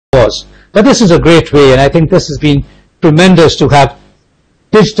was. But this is a great way, and I think this has been tremendous to have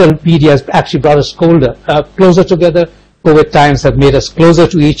digital media has actually brought us closer together. COVID times have made us closer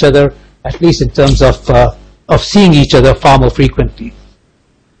to each other, at least in terms of seeing each other far more frequently.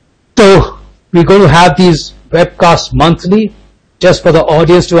 So we're going to have these webcasts monthly, just for the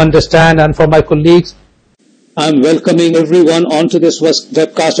audience to understand and for my colleagues. I'm welcoming everyone onto this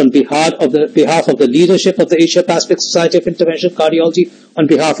webcast on behalf of the leadership of the Asia-Pacific Society of Interventional Cardiology, on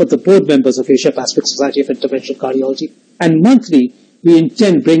behalf of the board members of Asia-Pacific Society of Interventional Cardiology. And monthly, we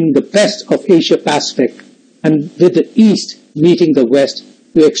intend bringing the best of Asia-Pacific and with the East meeting the West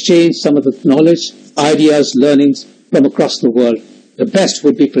to exchange some of the knowledge, ideas, learnings from across the world. The best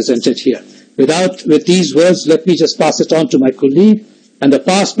would be presented here. With these words, let me just pass it on to my colleague and the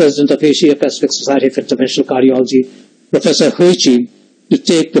past president of Asia-Pacific Society of Interventional Cardiology, Professor Hui, to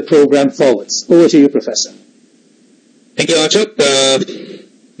take the program forwards. Over to you, Professor. Thank you, Ashok.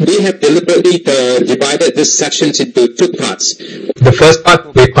 We have deliberately divided this section into two parts. The first part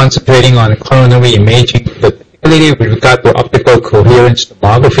will be concentrating on coronary imaging, particularly with regard to optical coherence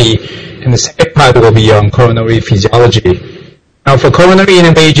tomography, and the second part will be on coronary physiology. Now, for coronary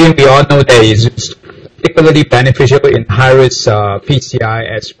imaging, we all know that it's particularly beneficial in high-risk PCI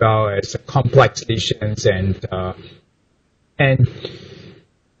as well as complex lesions, and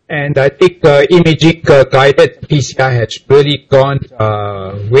I think imaging guided PCI has really gone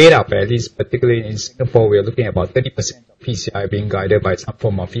way up, at least particularly in Singapore. We're looking at about 30% of PCI being guided by some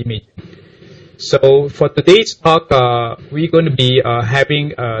form of imaging. So for today's talk, we're going to be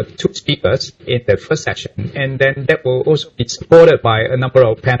having two speakers in the first session, and then that will also be supported by a number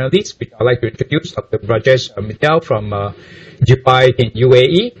of panelists, which I'd like to introduce: Dr. Rajesh Mittal from Dubai in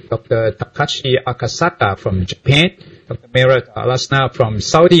UAE, Dr. Takashi Akasaka from Japan, Dr. Merat Alasna from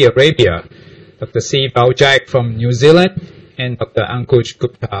Saudi Arabia, Dr. C. Baujak from New Zealand, and Dr. Ankush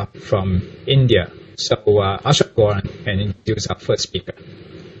Gupta from India. So Ashok, go on and introduce our first speaker.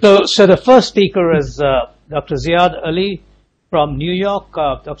 So the first speaker is Dr. Ziad Ali from New York.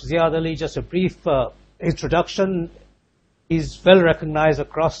 Dr. Ziad Ali, just a brief introduction. He's well recognized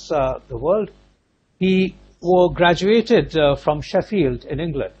across the world. He graduated from Sheffield in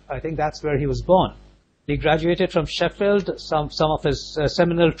England. I think that's where he was born. He graduated from Sheffield. Some of his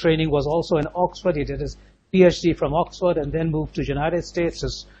seminal training was also in Oxford. He did his PhD from Oxford and then moved to the United States.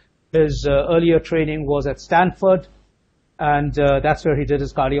 His earlier training was at Stanford. And that's where he did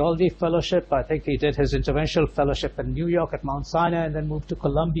his cardiology fellowship. I think he did his interventional fellowship in New York at Mount Sinai and then moved to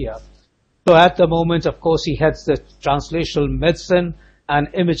Columbia. So at the moment, of course, he heads the translational medicine and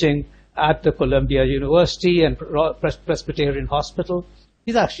imaging at the Columbia University and Presbyterian Hospital.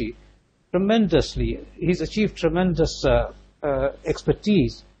 He's actually he's achieved tremendous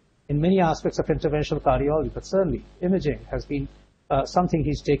expertise in many aspects of interventional cardiology, but certainly imaging has been something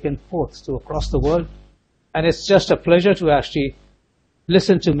he's taken forth to across the world. And it's just a pleasure to actually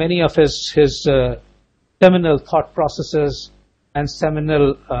listen to many of his seminal thought processes and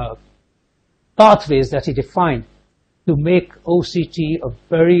seminal pathways that he defined to make OCT a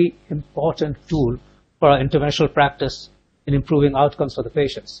very important tool for our interventional practice in improving outcomes for the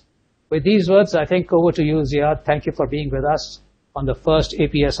patients. With these words, I think over to you, Ziad. Thank you for being with us on the first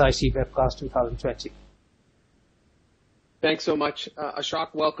APSIC Webcast 2020. Thanks so much,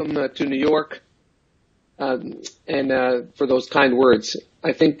 Ashok. Welcome to New York. And for those kind words.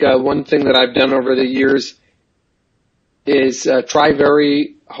 I think one thing that I've done over the years is try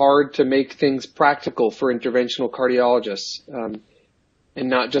very hard to make things practical for interventional cardiologists and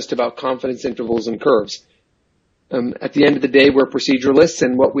not just about confidence intervals and curves. At the end of the day, we're proceduralists,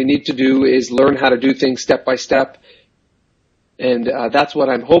 and what we need to do is learn how to do things step by step. And that's what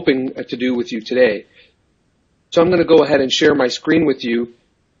I'm hoping to do with you today. So I'm going to go ahead and share my screen with you.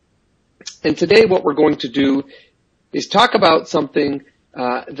 And today what we're going to do is talk about something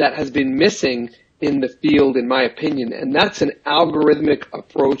that has been missing in the field, in my opinion, and that's an algorithmic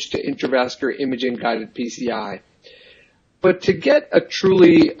approach to intravascular imaging-guided PCI. But to get a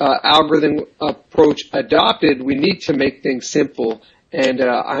truly algorithm approach adopted, we need to make things simple. And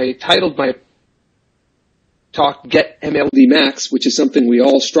I titled my talk, Get MLD Max, which is something we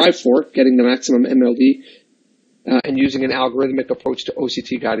all strive for, getting the maximum MLD. And using an algorithmic approach to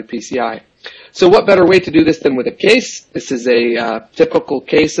OCT-guided PCI. So what better way to do this than with a case? This is a typical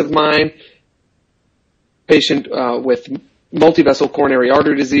case of mine. Patient with multivessel coronary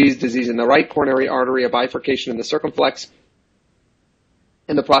artery disease in the right coronary artery, a bifurcation in the circumflex,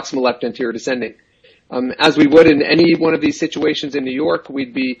 and the proximal left anterior descending. As we would in any one of these situations in New York,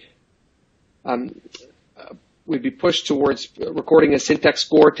 we'd be we'd be pushed towards recording a syntax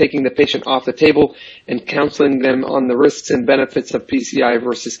score, taking the patient off the table, and counseling them on the risks and benefits of PCI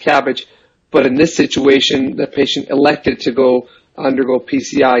versus CABG. But in this situation, the patient elected to undergo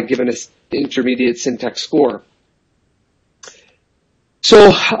PCI given an intermediate syntax score.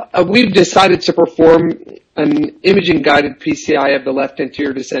 So we've decided to perform an imaging-guided PCI of the left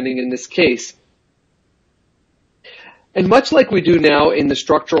anterior descending in this case. And much like we do now in the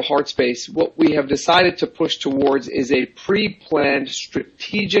structural heart space, what we have decided to push towards is a pre-planned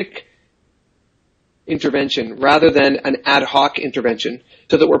strategic intervention rather than an ad hoc intervention,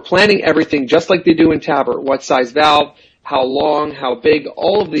 so that we're planning everything just like they do in TAVR. What size valve, how long, how big,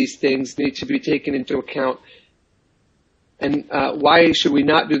 all of these things need to be taken into account. And why should we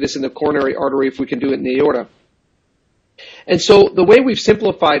not do this in the coronary artery if we can do it in the aorta? And so the way we've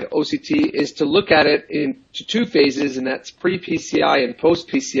simplified OCT is to look at it into two phases, and that's pre-PCI and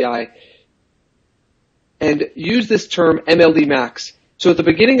post-PCI, and use this term MLD max. So at the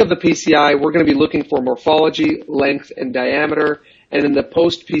beginning of the PCI, we're going to be looking for morphology, length, and diameter, and in the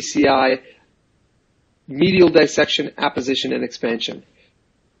post-PCI, medial dissection, apposition, and expansion.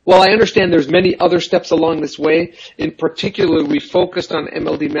 While I understand there's many other steps along this way, in particular we focused on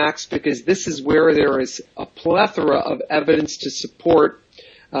MLD max because this is where there is a plethora of evidence to support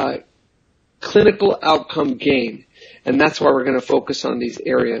clinical outcome gain. And that's why we're going to focus on these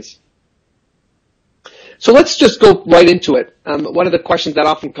areas. So let's just go right into it. One of the questions that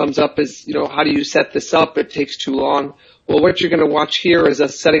often comes up is, how do you set this up? It takes too long. Well, what you're going to watch here is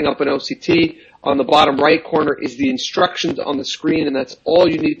us setting up an OCT. On the bottom right corner is the instructions on the screen, and that's all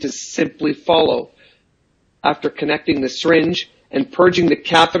you need to simply follow. After connecting the syringe and purging the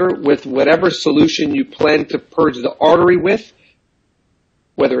catheter with whatever solution you plan to purge the artery with,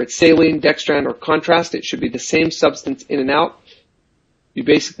 whether it's saline, dextran, or contrast, it should be the same substance in and out. You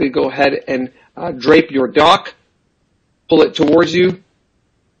basically go ahead and drape your dock, pull it towards you,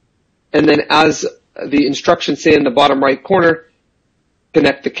 and then as the instructions say in the bottom right corner,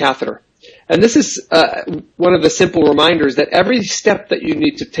 connect the catheter. And this is one of the simple reminders that every step that you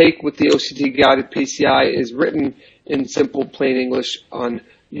need to take with the OCT-guided PCI is written in simple, plain English on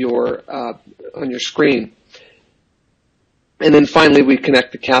your screen. And then finally, we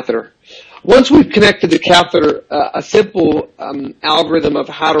connect the catheter. Once we've connected the catheter, a simple algorithm of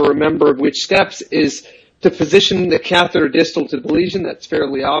how to remember which steps is to position the catheter distal to the lesion. That's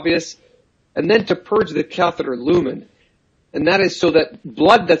fairly obvious. And then to purge the catheter lumen. And that is so that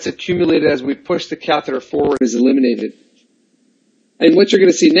blood that's accumulated as we push the catheter forward is eliminated. And what you're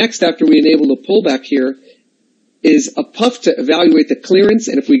going to see next after we enable the pullback here is a puff to evaluate the clearance,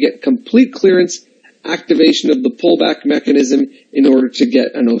 and if we get complete clearance, activation of the pullback mechanism in order to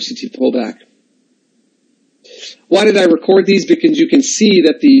get an OCT pullback. Why did I record these? Because you can see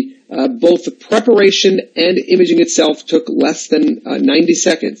that both the preparation and imaging itself took less than 90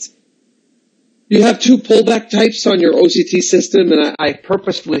 seconds. You have two pullback types on your OCT system, and I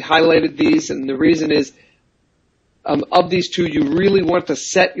purposefully highlighted these, and the reason is of these two, you really want to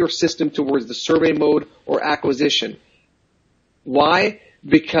set your system towards the survey mode or acquisition. Why?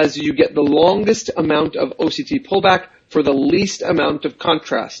 Because you get the longest amount of OCT pullback for the least amount of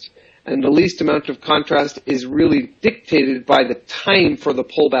contrast. And the least amount of contrast is really dictated by the time for the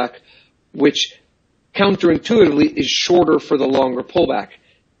pullback, which counterintuitively is shorter for the longer pullback.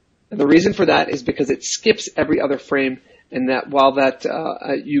 And the reason for that is because it skips every other frame, and that while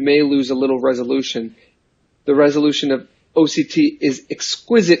you may lose a little resolution, the resolution of OCT is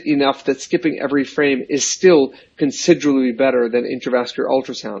exquisite enough that skipping every frame is still considerably better than intravascular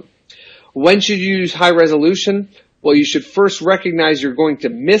ultrasound. When should you use high resolution? Well, you should first recognize you're going to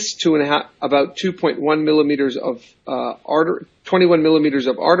miss about 2.1 millimeters of artery, 21 millimeters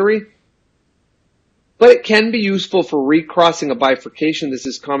of artery. But it can be useful for recrossing a bifurcation. This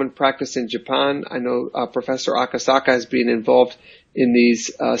is common practice in Japan. I know Professor Akasaka has been involved in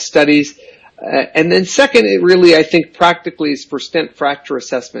these studies. And then second, it really, I think, practically is for stent fracture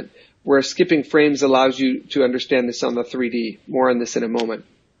assessment, where skipping frames allows you to understand this on the 3D. More on this in a moment.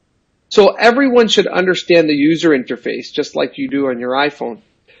 So everyone should understand the user interface, just like you do on your iPhone.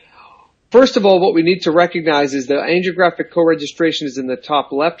 First of all, what we need to recognize is the angiographic co-registration is in the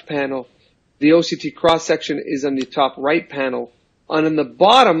top left panel. The OCT cross-section is on the top right panel. And on the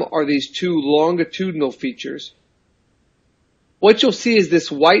bottom are these two longitudinal features. What you'll see is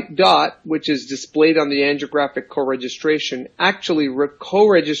this white dot, which is displayed on the angiographic co-registration, actually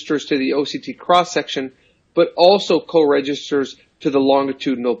co-registers to the OCT cross-section, but also co-registers to the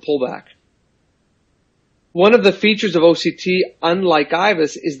longitudinal pullback. One of the features of OCT, unlike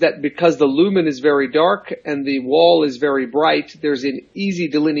IVUS, is that because the lumen is very dark and the wall is very bright, there's an easy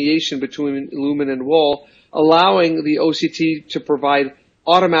delineation between lumen and wall, allowing the OCT to provide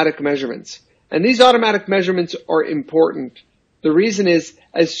automatic measurements. And these automatic measurements are important. The reason is,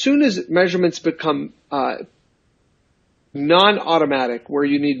 as soon as measurements become non-automatic, where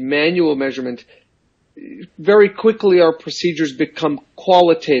you need manual measurement, very quickly our procedures become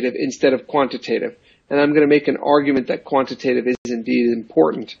qualitative instead of quantitative. And I'm going to make an argument that quantitative is indeed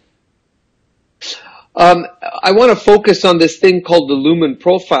important. I want to focus on this thing called the lumen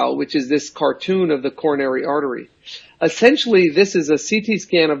profile, which is this cartoon of the coronary artery. Essentially, this is a CT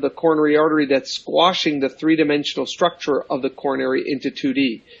scan of the coronary artery that's squashing the three-dimensional structure of the coronary into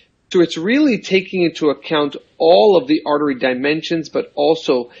 2D. So it's really taking into account all of the artery dimensions, but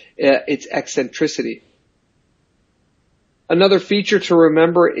also its eccentricity. Another feature to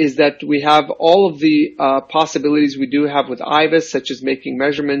remember is that we have all of the possibilities we do have with IVUS, such as making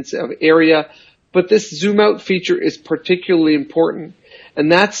measurements of area, but this zoom out feature is particularly important.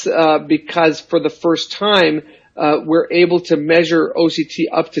 And that's because for the first time, we're able to measure OCT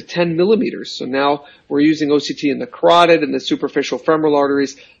up to 10 millimeters. So now we're using OCT in the carotid and the superficial femoral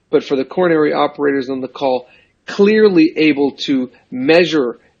arteries, but for the coronary operators on the call, clearly able to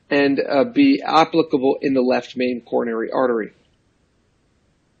measure and be applicable in the left main coronary artery.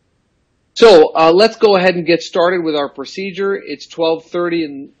 So let's go ahead and get started with our procedure. It's 12:30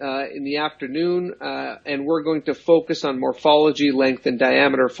 in the afternoon, and we're going to focus on morphology, length, and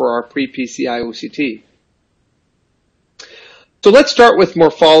diameter for our pre-PCI OCT. So let's start with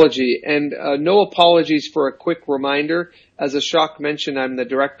morphology, and no apologies for a quick reminder. As Ashok mentioned, I'm the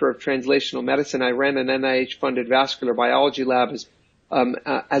Director of Translational Medicine. I ran an NIH-funded vascular biology lab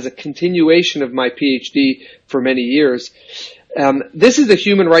as a continuation of my PhD for many years. This is the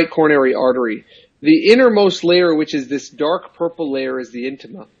human right coronary artery. The innermost layer, which is this dark purple layer, is the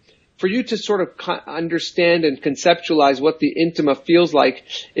intima. For you to sort of understand and conceptualize what the intima feels like,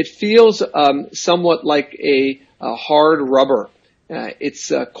 it feels somewhat like a hard rubber.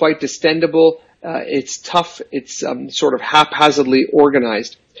 It's quite distendable. It's tough. It's sort of haphazardly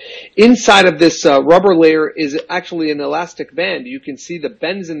organized. Inside of this rubber layer is actually an elastic band. You can see the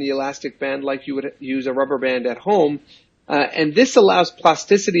bends in the elastic band like you would use a rubber band at home. And this allows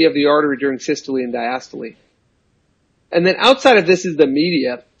plasticity of the artery during systole and diastole. And then outside of this is the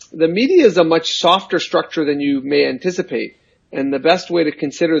media. The media is a much softer structure than you may anticipate. And the best way to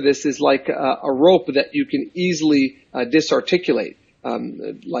consider this is like a rope that you can easily disarticulate,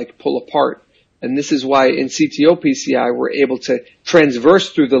 like pull apart. And this is why in CTO PCI we're able to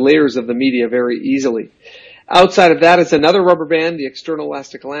transverse through the layers of the media very easily. Outside of that is another rubber band, the external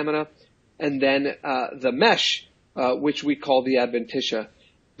elastic lamina, and then the mesh, which we call the adventitia.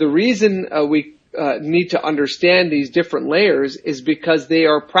 The reason we need to understand these different layers is because they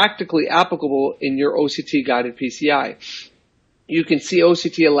are practically applicable in your OCT-guided PCI. You can see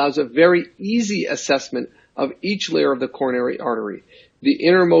OCT allows a very easy assessment of each layer of the coronary artery. The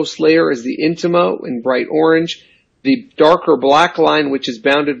innermost layer is the intima in bright orange. The darker black line, which is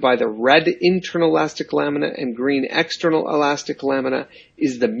bounded by the red internal elastic lamina and green external elastic lamina,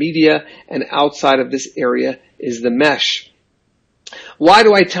 is the media, and outside of this area is the mesh. Why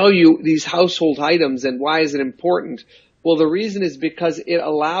do I tell you these household items, and why is it important? Well, the reason is because it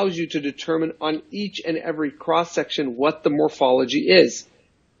allows you to determine on each and every cross-section what the morphology is.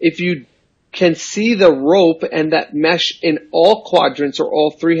 If you can see the rope and that mesh in all quadrants or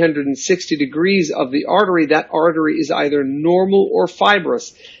all 360 degrees of the artery, that artery is either normal or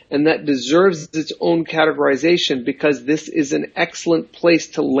fibrous, and that deserves its own categorization because this is an excellent place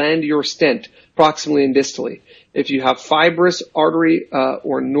to land your stent, proximally and distally. If you have fibrous artery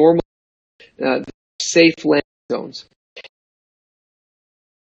or normal, safe landing zones.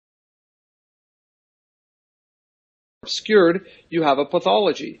 Obscured, you have a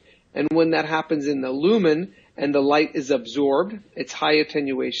pathology. And when that happens in the lumen and the light is absorbed, it's high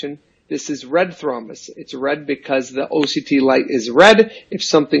attenuation. This is red thrombus. It's red because the OCT light is red. If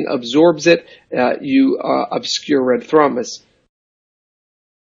something absorbs it, you obscure red thrombus.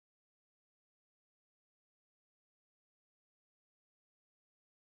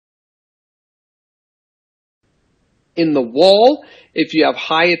 In the wall, if you have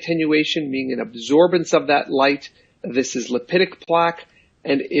high attenuation, meaning an absorbance of that light, this is lipidic plaque.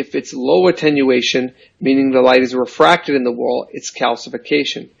 And if it's low attenuation, meaning the light is refracted in the wall, it's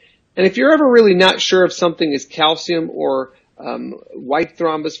calcification. And if you're ever really not sure if something is calcium or white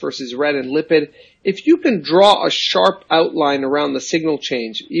thrombus versus red and lipid, if you can draw a sharp outline around the signal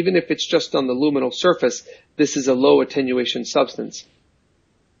change, even if it's just on the luminal surface, this is a low attenuation substance.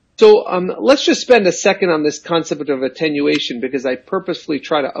 So let's just spend a second on this concept of attenuation, because I purposefully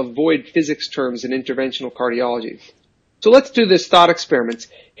try to avoid physics terms in interventional cardiology. So let's do this thought experiment.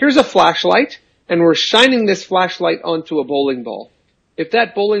 Here's a flashlight, and we're shining this flashlight onto a bowling ball. If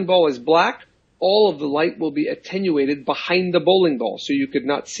that bowling ball is black, all of the light will be attenuated behind the bowling ball, so you could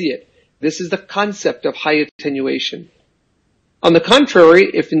not see it. This is the concept of high attenuation. On the contrary,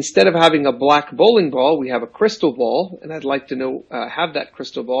 if instead of having a black bowling ball, we have a crystal ball, and I'd like to have that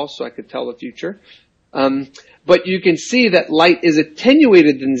crystal ball so I could tell the future, but you can see that light is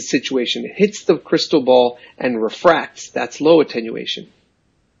attenuated in this situation. It hits the crystal ball and refracts. That's low attenuation.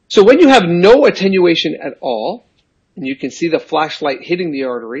 So when you have no attenuation at all, and you can see the flashlight hitting the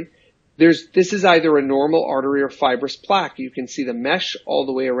artery, this is either a normal artery or fibrous plaque. You can see the mesh all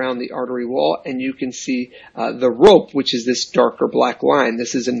the way around the artery wall, and you can see the rope, which is this darker black line.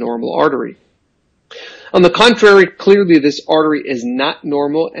 This is a normal artery. On the contrary, clearly this artery is not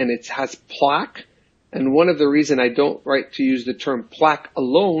normal, and it has plaque. And one of the reasons I don't like to use the term plaque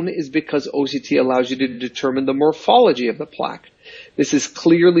alone is because OCT allows you to determine the morphology of the plaque. This is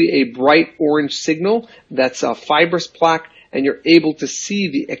clearly a bright orange signal. That's a fibrous plaque, and you're able to see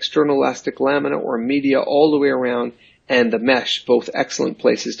the external elastic lamina or media all the way around and the mesh, both excellent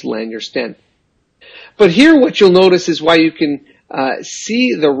places to land your stent. But here what you'll notice is why you can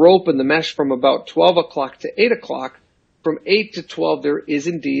see the rope and the mesh from about 12 o'clock to 8 o'clock. From 8 to 12 there is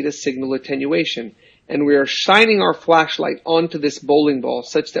indeed a signal attenuation, and we are shining our flashlight onto this bowling ball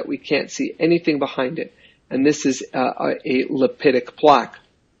such that we can't see anything behind it, and this is a lipidic plaque.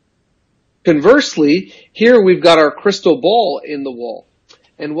 Conversely, here we've got our crystal ball in the wall.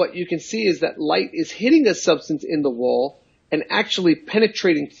 And what you can see is that light is hitting a substance in the wall and actually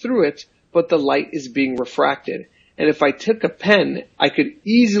penetrating through it, but the light is being refracted. And if I took a pen, I could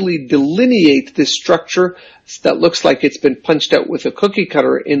easily delineate this structure that looks like it's been punched out with a cookie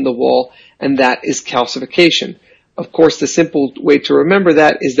cutter in the wall, and that is calcification. Of course, the simple way to remember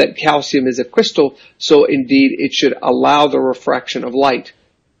that is that calcium is a crystal, so indeed it should allow the refraction of light.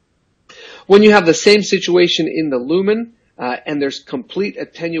 When you have the same situation in the lumen, and there's complete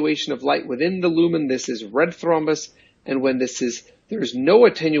attenuation of light within the lumen, this is red thrombus, and when there's no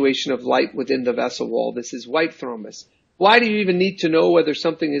attenuation of light within the vessel wall, this is white thrombus. Why do you even need to know whether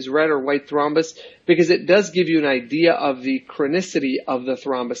something is red or white thrombus? Because it does give you an idea of the chronicity of the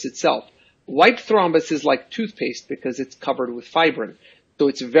thrombus itself. White thrombus is like toothpaste because it's covered with fibrin. So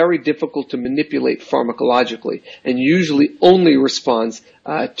it's very difficult to manipulate pharmacologically, and usually only responds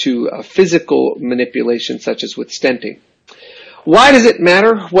to physical manipulation, such as with stenting. Why does it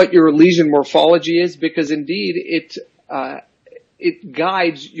matter what your lesion morphology is? Because indeed it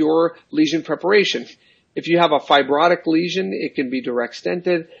guides your lesion preparation. If you have a fibrotic lesion, it can be direct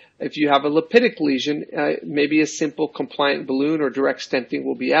stented. If you have a lipidic lesion, maybe a simple compliant balloon or direct stenting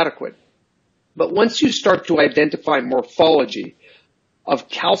will be adequate. But once you start to identify morphology of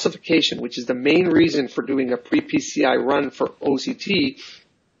calcification, which is the main reason for doing a pre-PCI run for OCT,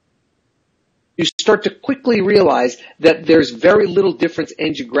 you start to quickly realize that there's very little difference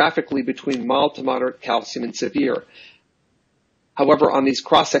angiographically between mild to moderate calcium and severe. However, on these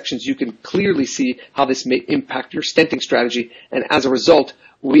cross-sections, you can clearly see how this may impact your stenting strategy, and as a result,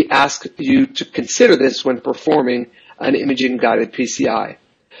 we ask you to consider this when performing an imaging-guided PCI.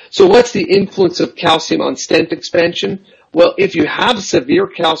 So what's the influence of calcium on stent expansion? Well, if you have severe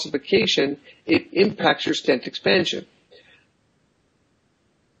calcification, it impacts your stent expansion.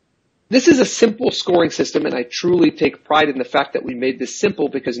 This is a simple scoring system, and I truly take pride in the fact that we made this simple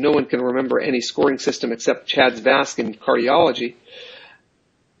because no one can remember any scoring system except Chad's Vask in cardiology.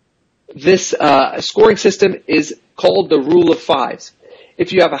 This scoring system is called the rule of fives.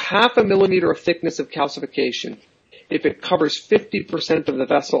 If you have a 0.5 millimeter of thickness of calcification, if it covers 50% of the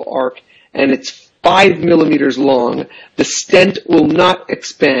vessel arc, and it's 5 millimeters long, the stent will not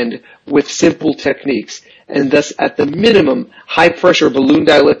expand with simple techniques. And thus, at the minimum, high-pressure balloon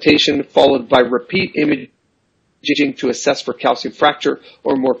dilatation followed by repeat imaging to assess for calcium fracture,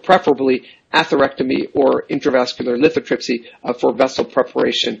 or more preferably, atherectomy or intravascular lithotripsy for vessel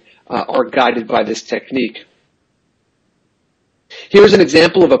preparation are guided by this technique. Here's an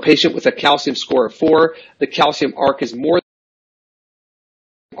example of a patient with a calcium score of 4. The calcium arc is more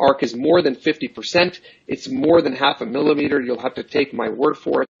than 50%. It's more than 0.5 millimeter. You'll have to take my word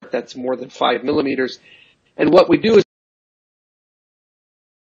for it. That's more than 5 millimeters. And what we do is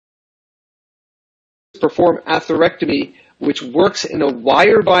perform atherectomy, which works in a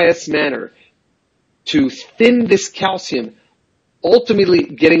wire bias manner to thin this calcium, ultimately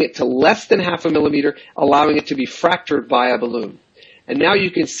getting it to less than 0.5 millimeter, allowing it to be fractured by a balloon. And now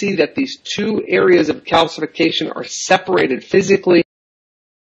you can see that these two areas of calcification are separated physically.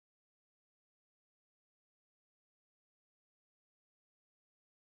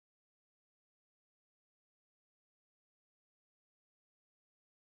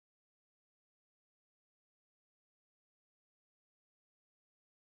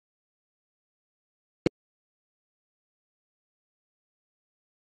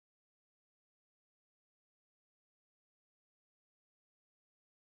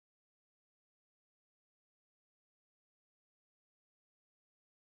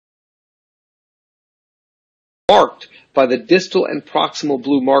 marked by the distal and proximal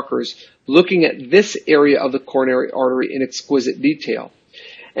blue markers, looking at this area of the coronary artery in exquisite detail.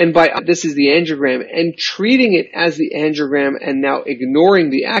 And this is the angiogram, and treating it as the angiogram and now ignoring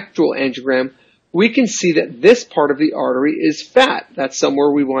the actual angiogram, we can see that this part of the artery is fat. That's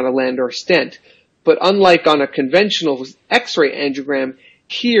somewhere we want to land our stent. But unlike on a conventional X-ray angiogram,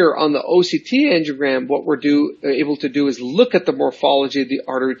 here on the OCT angiogram, what we're able to do is look at the morphology of the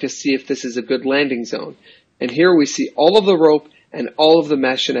artery to see if this is a good landing zone. And here we see all of the rope and all of the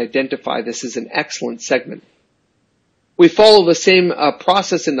mesh and identify this is an excellent segment. We follow the same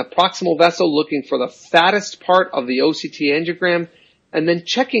process in the proximal vessel, looking for the fattest part of the OCT angiogram, and then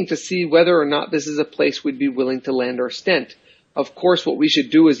checking to see whether or not this is a place we'd be willing to land our stent. Of course, what we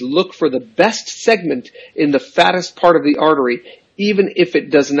should do is look for the best segment in the fattest part of the artery, even if it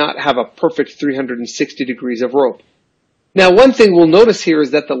does not have a perfect 360 degrees of rope. Now, one thing we'll notice here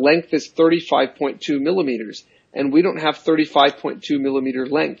is that the length is 35.2 millimeters, and we don't have 35.2 millimeter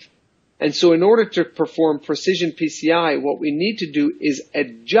length. And so in order to perform precision PCI, what we need to do is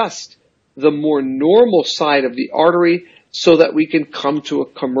adjust the more normal side of the artery so that we can come to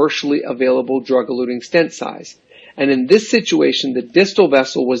a commercially available drug-eluting stent size. And in this situation, the distal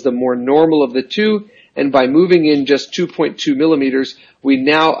vessel was the more normal of the two, and by moving in just 2.2 millimeters, we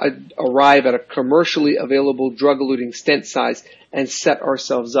now arrive at a commercially available drug-eluting stent size and set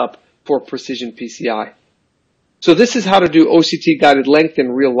ourselves up for precision PCI. So this is how to do OCT-guided length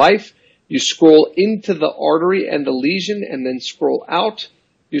in real life. You scroll into the artery and the lesion and then scroll out.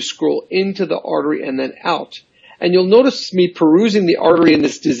 You scroll into the artery and then out. And you'll notice me perusing the artery in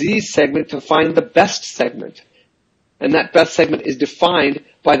this disease segment to find the best segment. And that best segment is defined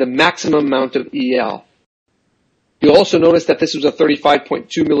by the maximum amount of EL. You'll also notice that this was a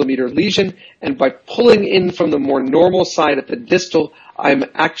 35.2 millimeter lesion, and by pulling in from the more normal side at the distal, I'm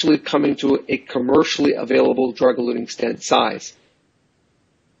actually coming to a commercially available drug-eluting stent size.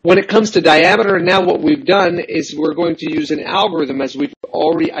 When it comes to diameter, now what we've done is we're going to use an algorithm as we've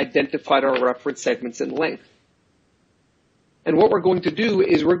already identified our reference segments in length. And what we're going to do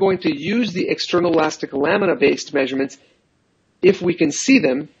is we're going to use the external elastic lamina-based measurements, if we can see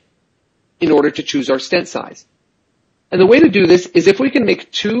them, in order to choose our stent size. And the way to do this is if we can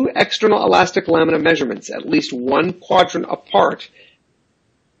make two external elastic lamina measurements, at least one quadrant apart,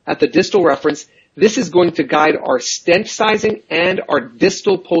 at the distal reference, this is going to guide our stent sizing and our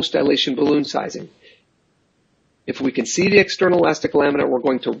distal post-dilation balloon sizing. If we can see the external elastic lamina, we're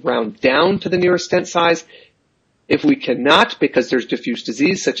going to round down to the nearest stent size. If we cannot, because there's diffuse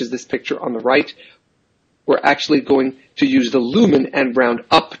disease, such as this picture on the right, we're actually going to use the lumen and round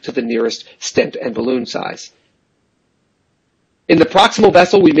up to the nearest stent and balloon size. In the proximal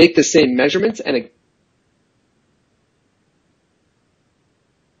vessel, we make the same measurements, and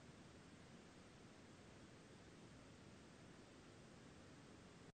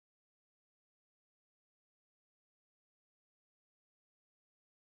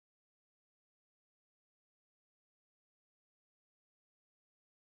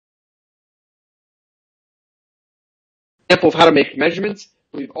example of how to make measurements.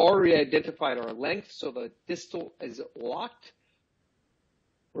 We've already identified our length, so the distal is locked.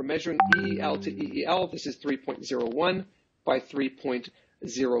 We're measuring EL to EEL. This is 3.01 by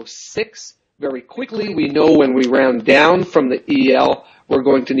 3.06. Very quickly, we know when we round down from the EL, we're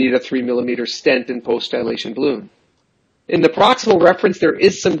going to need a 3 millimeter stent and post-dilation balloon. In the proximal reference, there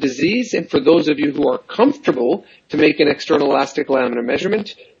is some disease, and for those of you who are comfortable to make an external elastic lamina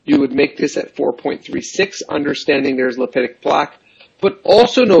measurement, you would make this at 4.36, understanding there's lipidic plaque, but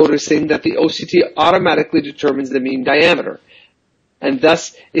also noticing that the OCT automatically determines the mean diameter. And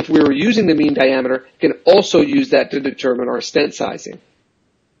thus, if we were using the mean diameter, can also use that to determine our stent sizing.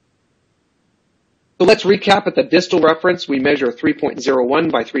 So let's recap at the distal reference. We measure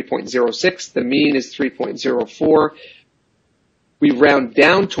 3.01 by 3.06. The mean is 3.04. We round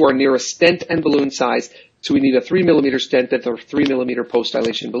down to our nearest stent and balloon size, so we need a 3 millimeter stent and a 3 millimeter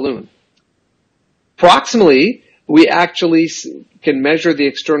post-dilation balloon. Proximally, we actually can measure the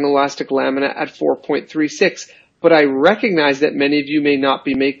external elastic lamina at 4.36. But I recognize that many of you may not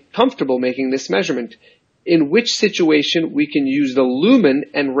be comfortable making this measurement, in which situation we can use the lumen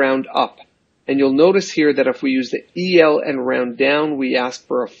and round up. And you'll notice here that if we use the EL and round down, we ask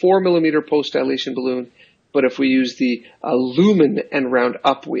for a 4 millimeter post-dilation balloon. But if we use the lumen and round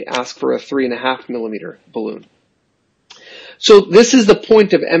up, we ask for a 3.5 millimeter balloon. So this is the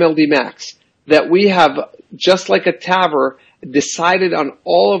point of MLD Max, that we have, just like a TAVR, decided on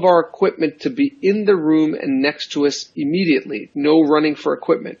all of our equipment to be in the room and next to us immediately. No running for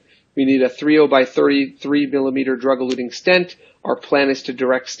equipment. We need a 30 by 33 millimeter drug-eluting stent, our plan is to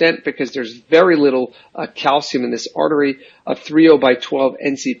direct stent because there's very little calcium in this artery, a 3/0 by 12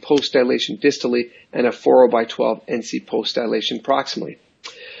 NC post dilation distally and a 4/0 by 12 NC post dilation proximally.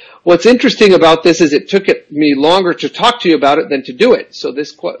 What's interesting about this is it took me longer to talk to you about it than to do it. So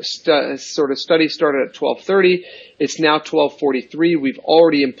this sort of study started at 12:30. It's now 12:43. We've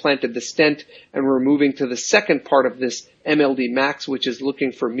already implanted the stent, and we're moving to the second part of this MLD max, which is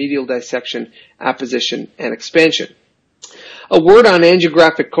looking for medial dissection, apposition, and expansion. A word on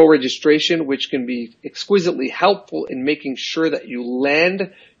angiographic co-registration, which can be exquisitely helpful in making sure that you land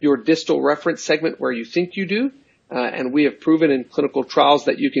your distal reference segment where you think you do. And we have proven in clinical trials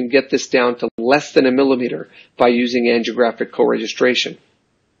that you can get this down to less than a millimeter by using angiographic co-registration.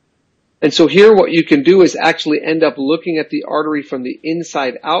 And so here what you can do is actually end up looking at the artery from the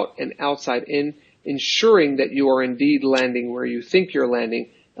inside out and outside in, ensuring that you are indeed landing where you think you're landing,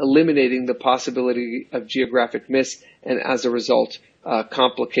 eliminating the possibility of geographic miss and as a result,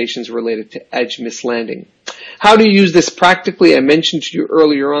 complications related to edge mislanding. How do you use this practically? I mentioned to you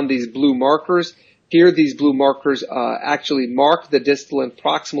earlier on these blue markers. Here, these blue markers actually mark the distal and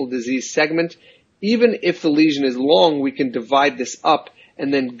proximal disease segment. Even if the lesion is long, we can divide this up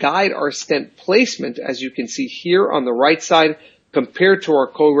and then guide our stent placement, as you can see here on the right side, compared to our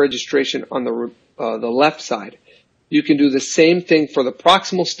co-registration on the left side. You can do the same thing for the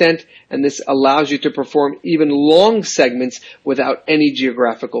proximal stent, and this allows you to perform even long segments without any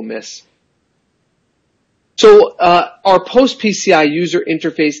geographical miss. So our post-PCI user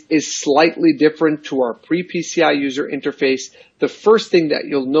interface is slightly different to our pre-PCI user interface. The first thing that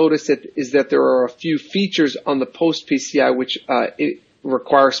you'll notice is that there are a few features on the post-PCI which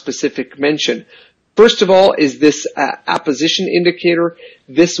require specific mention. First of all is this apposition indicator.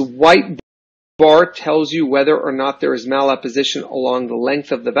 This white bar tells you whether or not there is malapposition along the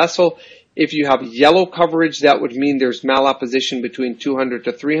length of the vessel. If you have yellow coverage, that would mean there's malapposition between 200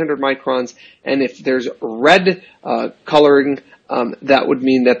 to 300 microns. And if there's red coloring, that would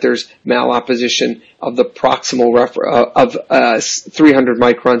mean that there's malapposition of the proximal 300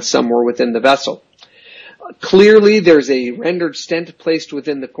 microns somewhere within the vessel. Clearly, there's a rendered stent placed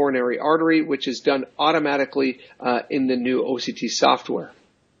within the coronary artery, which is done automatically in the new OCT software.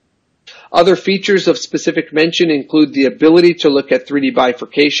 Other features of specific mention include the ability to look at 3D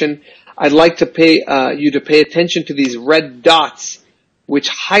bifurcation. I'd like to you to pay attention to these red dots, which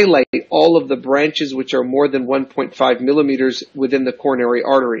highlight all of the branches which are more than 1.5 millimeters within the coronary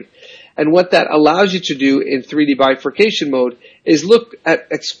artery. And what that allows you to do in 3D bifurcation mode is look at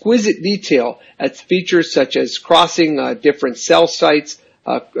exquisite detail at features such as crossing different cell sites,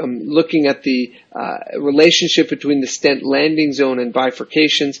 looking at the relationship between the stent landing zone and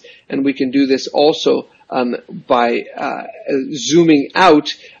bifurcations, and we can do this also by zooming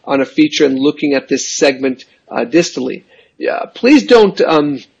out on a feature and looking at this segment distally. Please don't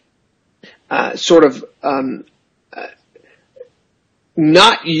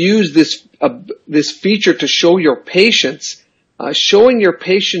not use this feature to show your patients. Showing your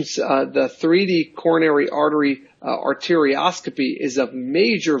patients the 3D coronary artery arterioscopy is of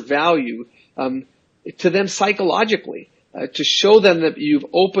major value to them psychologically. To show them that you've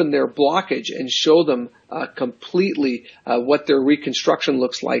opened their blockage and show them completely what their reconstruction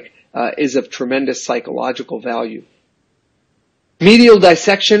looks like is of tremendous psychological value. Medial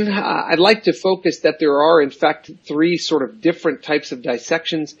dissection, I'd like to focus that there are in fact three sort of different types of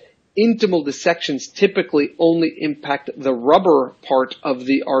dissections. Intimal dissections typically only impact the rubber part of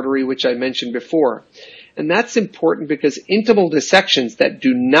the artery, which I mentioned before. And that's important because intimal dissections that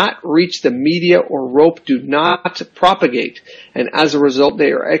do not reach the media or rope do not propagate. And as a result,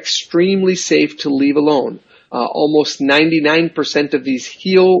 they are extremely safe to leave alone. Almost 99% of these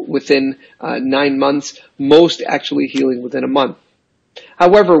heal within 9 months, most actually healing within a month.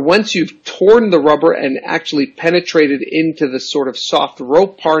 However, once you've torn the rubber and actually penetrated into the sort of soft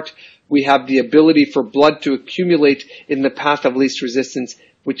rope part, we have the ability for blood to accumulate in the path of least resistance,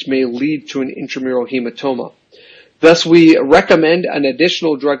 which may lead to an intramural hematoma. Thus, we recommend an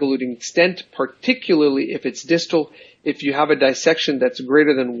additional drug-eluting stent, particularly if it's distal, if you have a dissection that's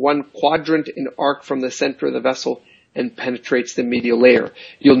greater than 1 quadrant in arc from the center of the vessel and penetrates the medial layer.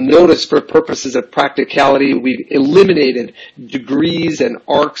 You'll notice for purposes of practicality, we've eliminated degrees and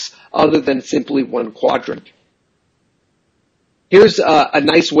arcs other than simply 1 quadrant. Here's a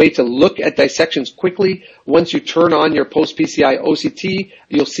nice way to look at dissections quickly. Once you turn on your post-PCI OCT,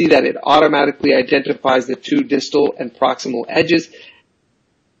 you'll see that it automatically identifies the 2 distal and proximal edges.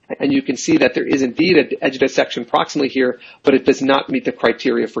 And you can see that there is indeed an edge dissection proximally here, but it does not meet the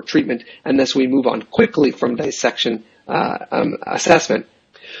criteria for treatment, and thus we move on quickly from dissection assessment.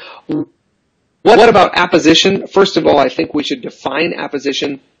 What about apposition? First of all, I think we should define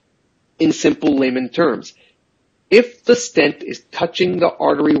apposition in simple layman terms. If the stent is touching the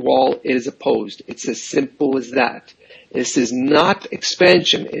artery wall, it is opposed. It's as simple as that. This is not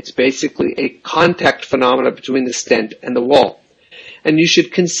expansion. It's basically a contact phenomena between the stent and the wall. And you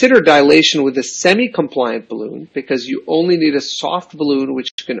should consider dilation with a semi-compliant balloon because you only need a soft balloon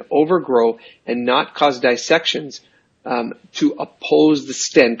which can overgrow and not cause dissections to oppose the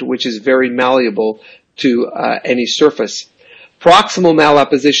stent, which is very malleable to any surface. Proximal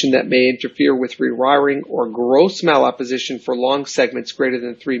malapposition that may interfere with rewiring or gross malapposition for long segments greater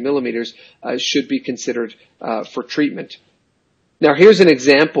than 3 millimeters should be considered for treatment. Now here's an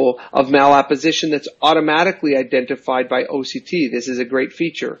example of malapposition that's automatically identified by OCT. This is a great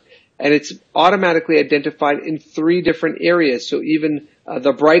feature. And it's automatically identified in 3 different areas, so even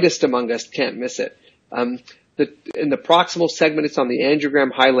the brightest among us can't miss it. In the proximal segment, it's on the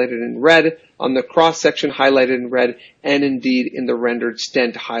angiogram highlighted in red, on the cross-section highlighted in red, and indeed in the rendered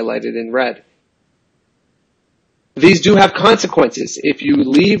stent highlighted in red. These do have consequences. If you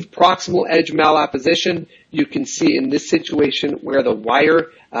leave proximal edge malapposition, you can see in this situation where the wire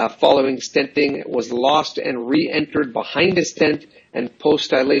following stenting was lost and re-entered behind a stent, and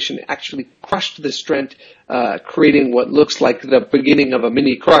post-dilation actually crushed the stent, creating what looks like the beginning of a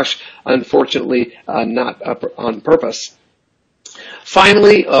mini crush, unfortunately not on purpose.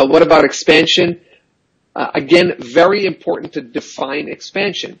 Finally, what about expansion? Again, very important to define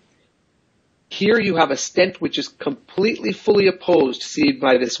expansion. Here you have a stent which is completely fully opposed, seen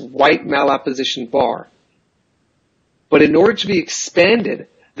by this white malapposition bar. But in order to be expanded,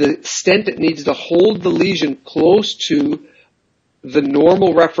 the stent needs to hold the lesion close to the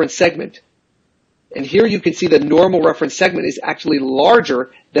normal reference segment. And here you can see the normal reference segment is actually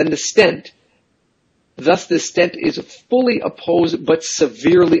larger than the stent. Thus, the stent is fully opposed but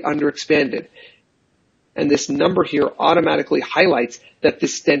severely underexpanded. And this number here automatically highlights that the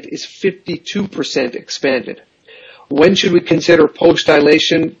stent is 52% expanded. When should we consider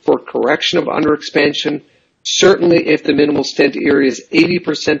post-dilation for correction of underexpansion? Certainly if the minimal stent area is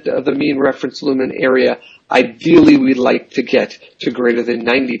 80% of the mean reference lumen area. Ideally, we'd like to get to greater than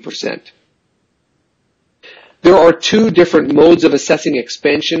 90%. There are 2 different modes of assessing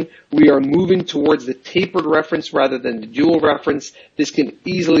expansion. We are moving towards the tapered reference rather than the dual reference. This can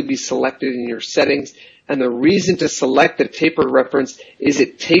easily be selected in your settings. And the reason to select the tapered reference is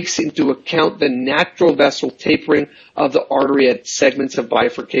it takes into account the natural vessel tapering of the artery at segments of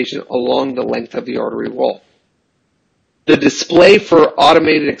bifurcation along the length of the artery wall. The display for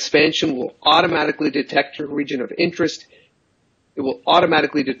automated expansion will automatically detect your region of interest. It will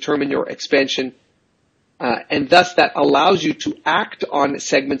automatically determine your expansion, and thus that allows you to act on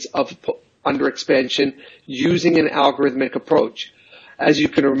segments of underexpansion using an algorithmic approach. As you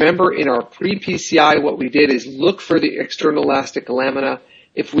can remember, in our pre-PCI, what we did is look for the external elastic lamina.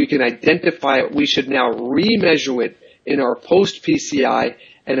 If we can identify it, we should now remeasure it in our post-PCI,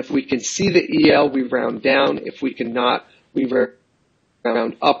 and if we can see the EL, we round down. If we cannot, we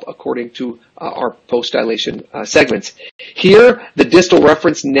round up according to our post-dilation segments. Here, the distal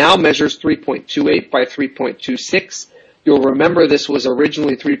reference now measures 3.28 by 3.26. You'll remember this was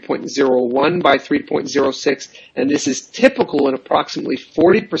originally 3.01 by 3.06, and this is typical in approximately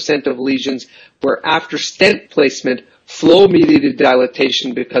 40% of lesions where after stent placement, flow-mediated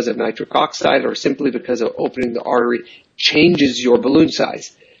dilatation because of nitric oxide or simply because of opening the artery changes your balloon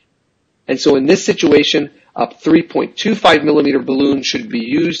size. And so in this situation, a 3.25 millimeter balloon should be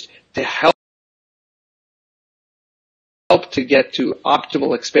used to help to get to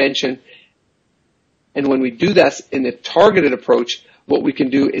optimal expansion. And when we do this in a targeted approach, what we can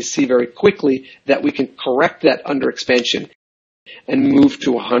do is see very quickly that we can correct that underexpansion and move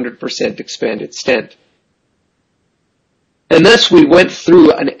to 100% expanded stent. And thus we went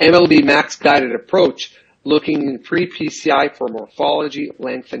through an MLB max guided approach looking in pre-PCI for morphology,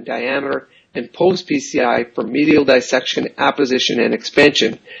 length, and diameter, and post-PCI for medial dissection, apposition, and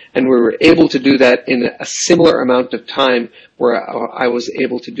expansion. And we were able to do that in a similar amount of time where I was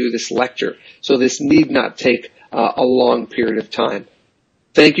able to do this lecture. So this need not take a long period of time.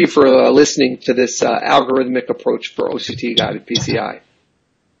 Thank you for listening to this algorithmic approach for OCT-guided PCI.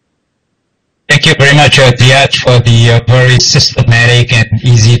 Thank you very much, Ziad, for the very systematic and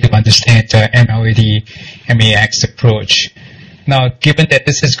easy to understand MLD MAX approach. Now, given that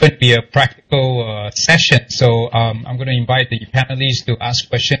this is going to be a practical session, so I'm going to invite the panelists to ask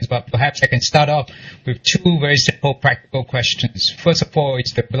questions, but perhaps I can start off with 2 very simple practical questions. First of all,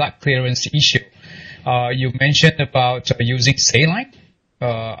 it's the blood clearance issue. You mentioned about using saline.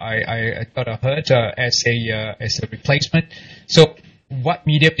 I thought I heard as a replacement. So what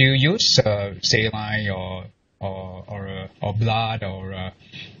medium do you use? Saline or blood or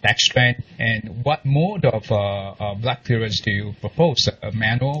dextran? And what mode of blood clearance do you propose? A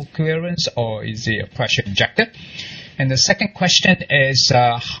manual clearance or is it a pressure injector? And the second question is,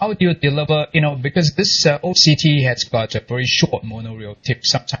 how do you deliver, because this OCT has got a very short monorail tip,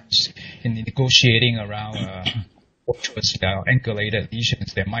 sometimes in negotiating around tortuous angulated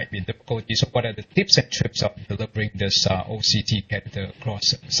lesions, there might be difficulties. So what are the tips and tricks of delivering this OCT catheter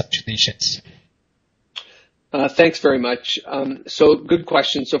across such lesions? Thanks very much. So good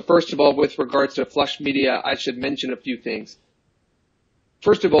question. So first of all, with regards to flush media, I should mention a few things.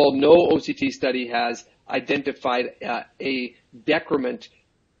 First of all, no OCT study has identified a decrement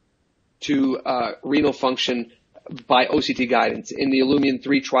to renal function by OCT guidance. In the Illumian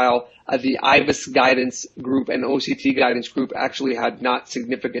 3 trial, the IVUS guidance group and OCT guidance group actually had not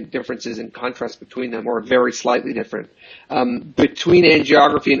significant differences in contrast between them, or very slightly different. Between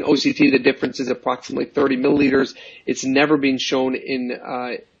angiography and OCT, the difference is approximately 30 milliliters. It's never been shown in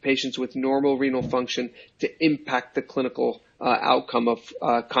patients with normal renal function to impact the clinical outcome of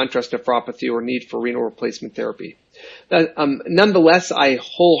contrast nephropathy or need for renal replacement therapy. Nonetheless, I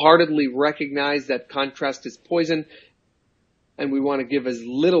wholeheartedly recognize that contrast is poison, and we want to give as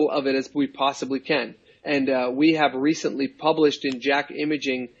little of it as we possibly can. And we have recently published in JACC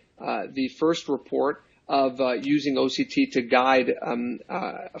Imaging the first report of using OCT to guide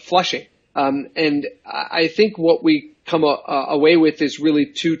flushing. And I think what we come away with is really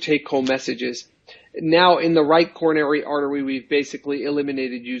two take-home messages. Now, in the right coronary artery, we've basically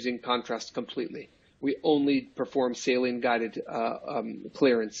eliminated using contrast completely. We only perform saline-guided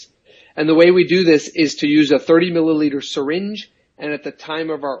clearance. And the way we do this is to use a 30 milliliter syringe, and at the time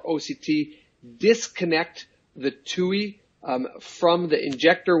of our OCT, disconnect the TUI from the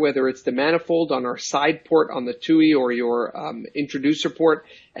injector, whether it's the manifold on our side port on the TUI or your introducer port,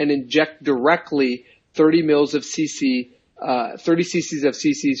 and inject directly 30 mils of CC, 30 cc's of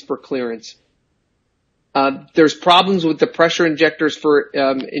CCs for clearance. There's problems with the pressure injectors for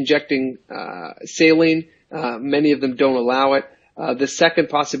injecting saline. Many of them don't allow it. The second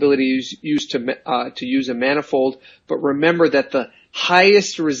possibility is to use a manifold, but remember that the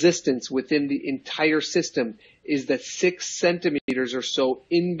highest resistance within the entire system is that 6 centimeters or so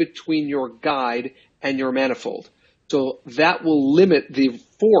in between your guide and your manifold. So that will limit the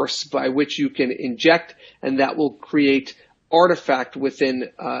force by which you can inject, and that will create artifact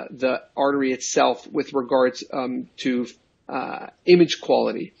within the artery itself with regards to image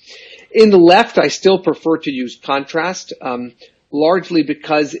quality. In the left, I still prefer to use contrast, largely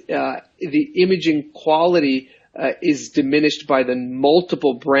because the imaging quality is diminished by the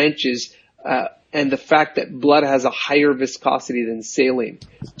multiple branches and the fact that blood has a higher viscosity than saline.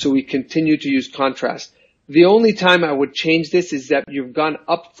 So we continue to use contrast. The only time I would change this is that you've gone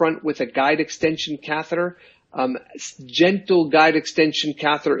up front with a guide extension catheter. Gentle guide extension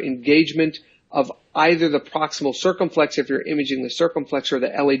catheter engagement of either the proximal circumflex, if you're imaging the circumflex, or the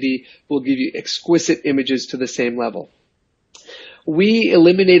LAD, will give you exquisite images to the same level. We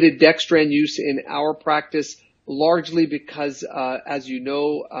eliminated dextran use in our practice largely because, as you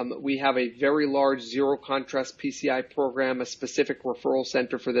know, we have a very large zero contrast PCI program, a specific referral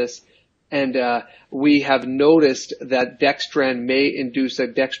center for this. And we have noticed that dextran may induce a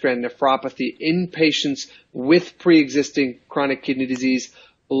dextran nephropathy in patients with pre-existing chronic kidney disease,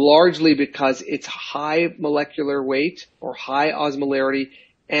 largely because it's high molecular weight or high osmolarity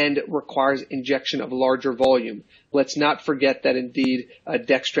and requires injection of larger volume. Let's not forget that indeed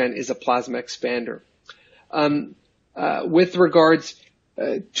dextran is a plasma expander. With regards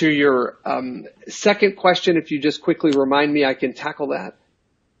to your second question, if you just quickly remind me, I can tackle that.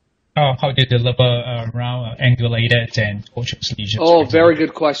 How do you deliver around angulated and tortuous lesions? Oh, very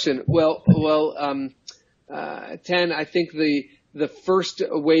good question. Well, Tan, I think the first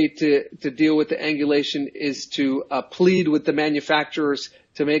way to deal with the angulation is to plead with the manufacturers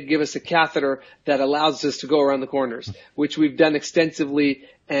to give us a catheter that allows us to go around the corners, which we've done extensively,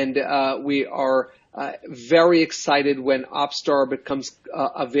 and we are very excited when OpStar becomes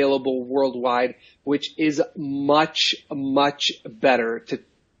available worldwide, which is much, much better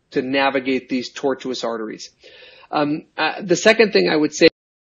to navigate these tortuous arteries. The second thing I would say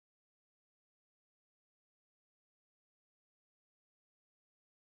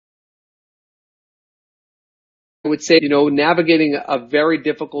navigating a very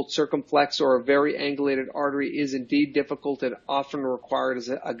difficult circumflex or a very angulated artery is indeed difficult and often required as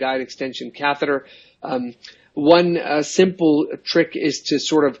a guide extension catheter. One simple trick is to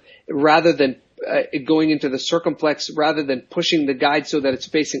sort of, rather than going into the circumflex rather than pushing the guide so that it's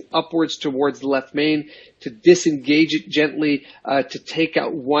facing upwards towards the left main, to disengage it gently, to take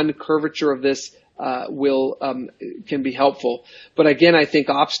out one curvature of this can be helpful. But again, I think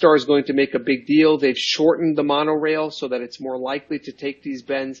OpStar is going to make a big deal. They've shortened the monorail so that it's more likely to take these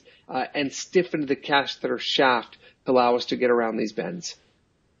bends and stiffened the catheter shaft to allow us to get around these bends.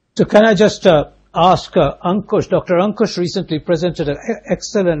 So can I just ask Ankush? Dr. Ankush recently presented an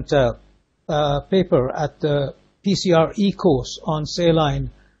excellent paper at the PCRE course on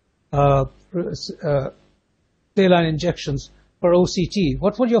saline injections for OCT.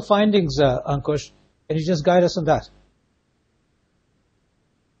 What were your findings, Ankush? Can you just guide us on that?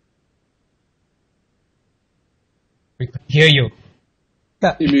 We can hear you.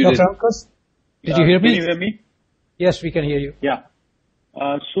 Yeah, Dr. Ankush, did you hear me? Can you hear me? Yes, we can hear you. Yeah.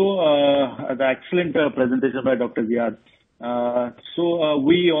 The excellent presentation by Dr. Ziad.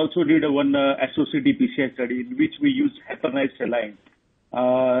 We also did one associated PCI study in which we used heparinase saline.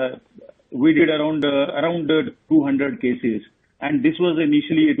 We did around 200 cases, and this was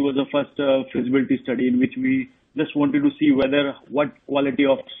initially, it was the first feasibility study in which we just wanted to see what quality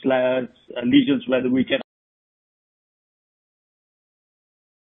of lesions whether we can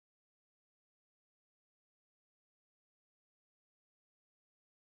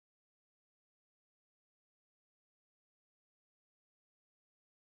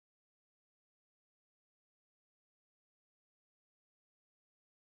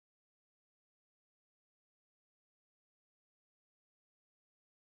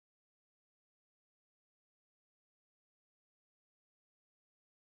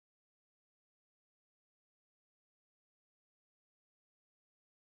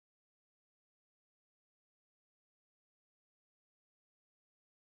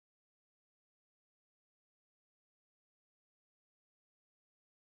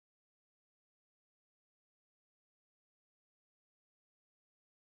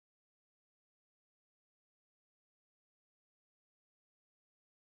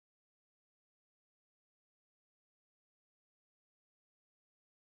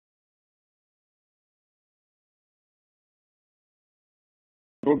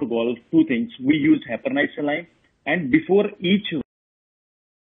protocol, two things. We used heparinase saline, and before each,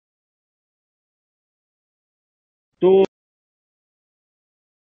 so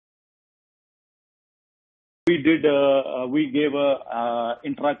we gave a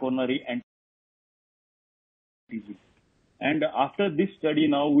intracoronary anti-TG. And after this study,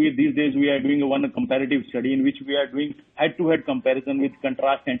 now these days we are doing one comparative study in which we are doing head-to-head comparison with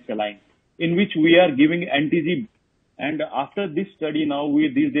contrast and saline, in which we are giving NTG. And after this study, now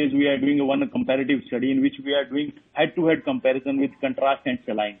these days we are doing one comparative study in which we are doing head-to-head comparison with contrast and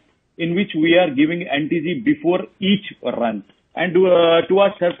saline, in which we are giving NTG before each run. And to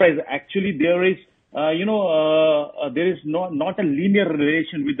our surprise, actually there is there is not a linear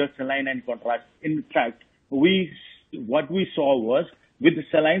relation with the saline and contrast. In fact, what we saw was with the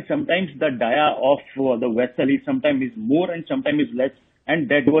saline, sometimes the dia of the vessel is sometimes is more and sometimes is less, and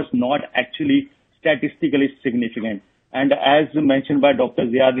that was not actually statistically significant. And as mentioned by Dr.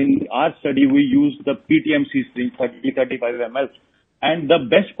 Ziad, in our study, we used the PTMC string, 35 ml. And the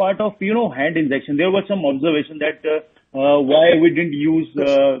best part of, hand injection, there was some observation that why we didn't use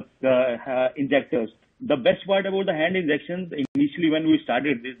injectors. The best part about the hand injections, initially when we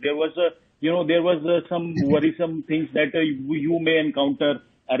started this, there was some worrisome things that you may encounter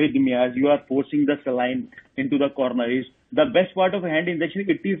arrhythmias. You are forcing the saline into the coronaries. The best part of a hand injection,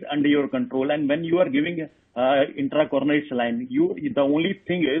 it is under your control. And when you are giving intracoronary saline, the only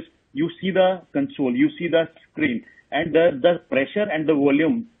thing is you see the console, you see the screen, and the pressure and the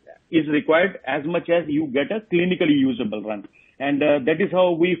volume is required as much as you get a clinically usable run. And that is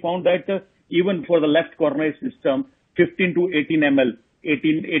how we found that even for the left coronary system, 15 to 18 ml,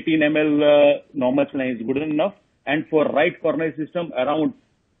 18 ml normal saline is good enough. And for right coronary system, around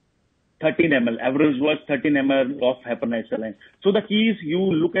 13 ml. Average was 13 ml of heparinase saline. So the key is you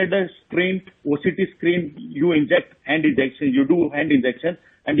look at the screen, OCT screen, you inject hand injection, you do hand injection,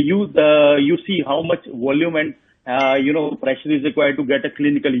 and you see how much volume and pressure is required to get a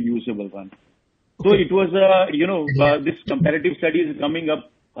clinically usable one. So it was this comparative study is coming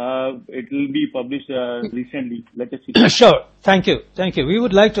up. It will be published recently. Let us see. Sure. Thank you. We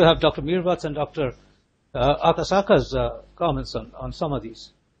would like to have Dr. Mirvat's and Dr. Akasaka's comments on some of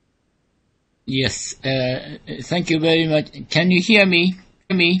these. Yes, thank you very much. Can you hear me?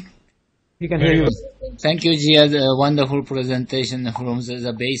 We can hear you. Thank you, Ziad. Wonderful presentation from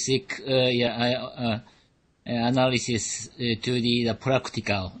the basic analysis to the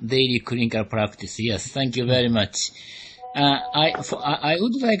practical, daily clinical practice. Yes, thank you very much. I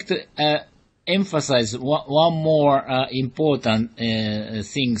would like to emphasize one more important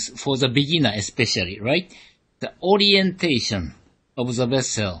things for the beginner especially, right? The orientation of the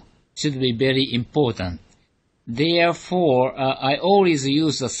vessel should be very important. Therefore, I always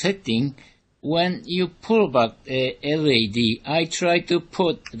use a setting when you pull back a LAD, I try to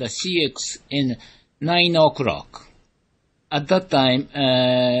put the CX in 9 o'clock. At that time,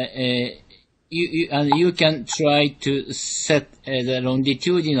 you can try to set the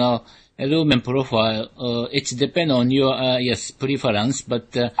longitudinal lumen profile. It's depend on your preference,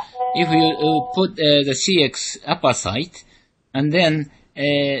 but if you put the CX upper side, and then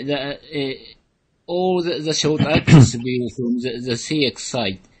all the short axis view from the CX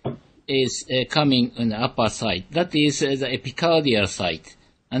side is coming on the upper side. That is the epicardial side.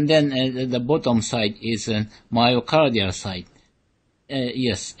 And then the bottom side is myocardial side.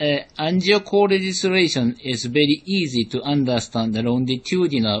 Angiochordization is very easy to understand the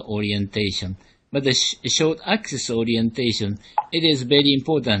longitudinal orientation. But the short axis orientation, it is very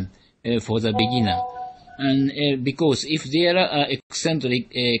important for the beginner. And because if there are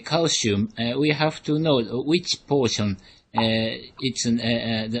eccentric calcium, we have to know which portion it's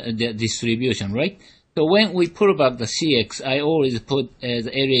the distribution, right? So when we pull back the CX, I always put the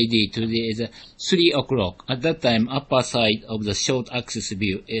LAD to the 3 o'clock. At that time, upper side of the short axis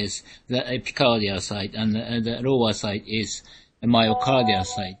view is the epicardial side, and the lower side is the myocardial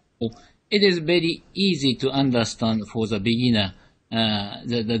side. So it is very easy to understand for the beginner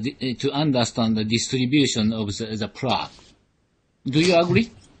to understand the distribution of the plaque. Do you agree?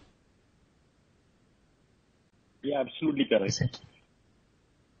 Yeah, absolutely correct.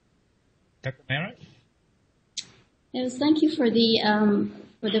 Dr. Mara? Yes, thank you for the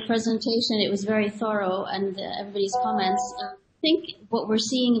presentation. It was very thorough, and everybody's comments. I think what we're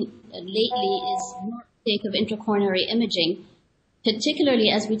seeing lately is more uptake of intracoronary imaging,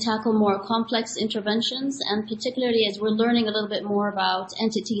 particularly as we tackle more complex interventions, and particularly as we're learning a little bit more about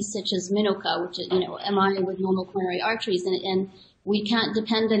entities such as MINOCA, which is, MI with normal coronary arteries, and we can't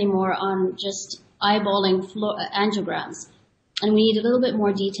depend anymore on just eyeballing angiograms. And we need a little bit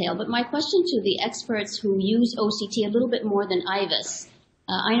more detail. But my question to the experts who use OCT a little bit more than IVUS,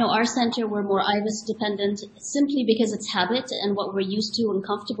 I know our center, we're more IVUS dependent simply because it's habit and what we're used to and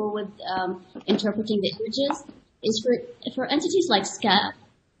comfortable with interpreting the images, is for entities like SCAD,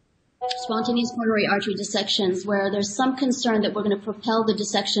 spontaneous coronary artery dissections, where there's some concern that we're going to propel the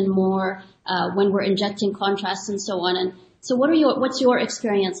dissection more when we're injecting contrast and so on. And so what's your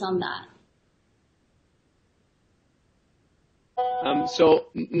experience on that? So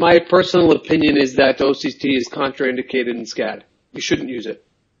my personal opinion is that OCT is contraindicated in SCAD. You shouldn't use it.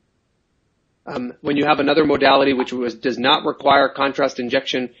 When you have another modality which does not require contrast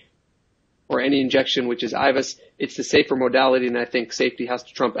injection or any injection, which is IVUS, it's the safer modality, and I think safety has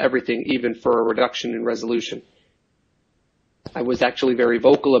to trump everything, even for a reduction in resolution. I was actually very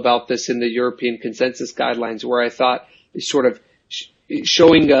vocal about this in the European consensus guidelines, where I thought sort of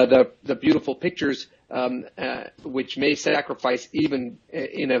showing the beautiful pictures which may sacrifice even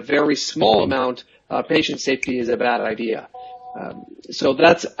in a very small amount patient safety is a bad idea. So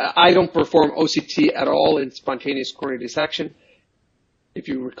I don't perform OCT at all in spontaneous coronary dissection. If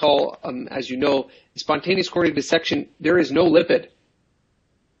you recall, as you know, spontaneous coronary dissection, there is no lipid.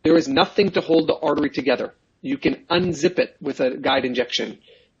 There is nothing to hold the artery together. You can unzip it with a guide injection.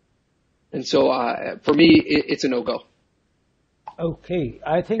 And so for me, it's a no-go. Okay,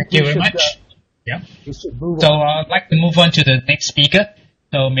 I think Thank you very much. We should move So on. I'd like to move on to the next speaker.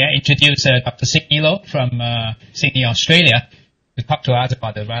 So may I introduce Dr. Sydney Loh from Sydney, Australia, to talk to us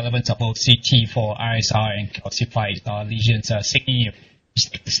about the relevance of OCT for ISR and calcified lesions. Sydney, please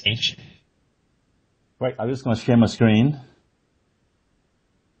take the stage. Right, I'm just going to share my screen.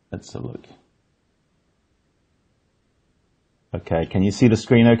 Let's have a look. Okay, can you see the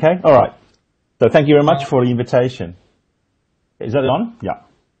screen okay? All right. So thank you very much for the invitation. Is that on? Yeah.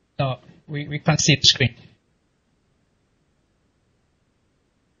 No, we can't see the screen.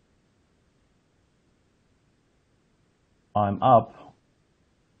 I'm up.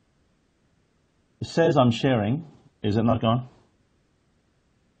 It says I'm sharing. Is it not gone?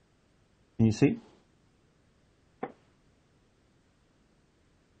 Can you see?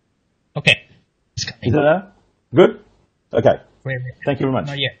 Okay. Is it there? Good? Okay. Wait. Thank you very much.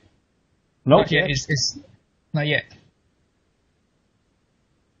 Not yet. Not yet? It's not yet.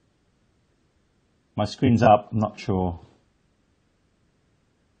 My screen's up. I'm not sure.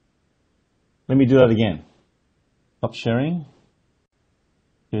 Let me do that again. Stop sharing.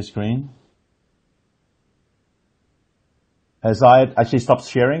 Share screen. Has I actually stopped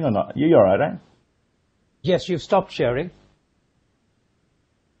sharing or not? You're all right, eh? Yes, you've stopped sharing.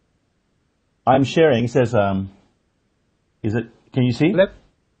 I'm sharing. It says, is it? Can you see?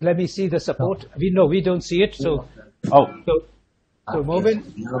 Let me see the support. We don't see it. So Movin.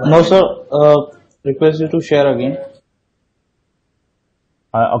 No, sir. Request you to share again.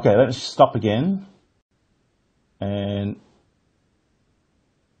 Okay, let's stop again. And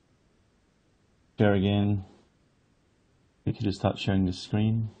share again. We can just start sharing the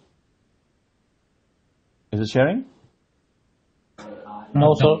screen. Is it sharing?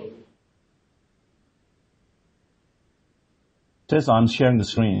 No, sir. It says I'm sharing the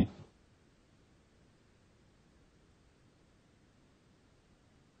screen.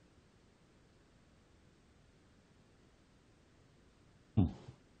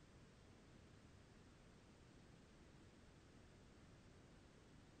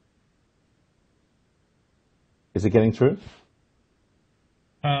 Is it getting through?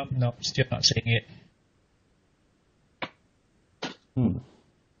 No, still not seeing it.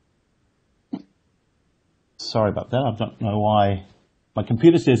 Sorry about that. I don't know why. My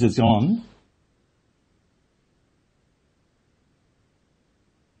computer says it's on.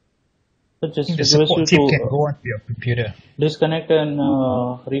 So just The request support you team can to go on to your computer. disconnect and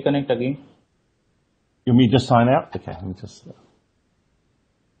reconnect again. You mean just sign out? Okay, let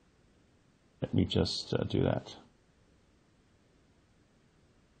me just do that.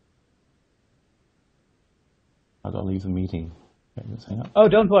 How do I leave the meeting? Okay, let's hang up. Oh,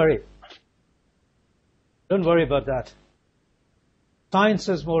 don't worry. Don't worry about that. Science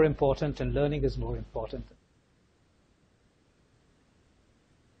is more important and learning is more important.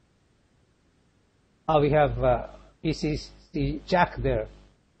 We have PCC Jack there.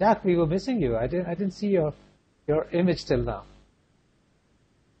 Jack, we were missing you. I didn't see your image till now.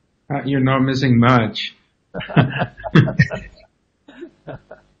 You're not missing much.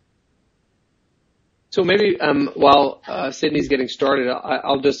 So maybe while Sydney's getting started,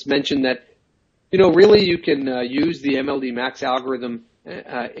 I'll just mention that, really you can use the MLD Max algorithm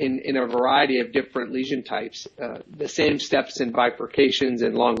in a variety of different lesion types. The same steps in bifurcations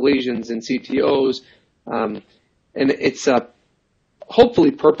and long lesions and CTOs, and it's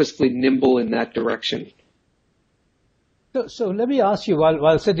hopefully purposefully nimble in that direction. So let me ask you,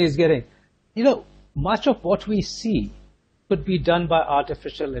 while Sydney is getting, much of what we see could be done by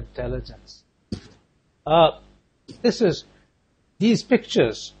artificial intelligence. These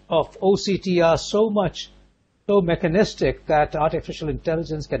pictures of OCT are so mechanistic that artificial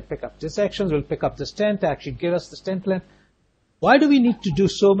intelligence can pick up dissections, will pick up the stent, actually give us the stent length. Why do we need to do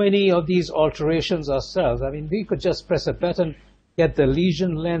so many of these alterations ourselves? I mean, we could just press a button, get the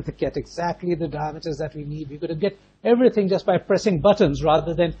lesion length, get exactly the diameters that we need. We could get everything just by pressing buttons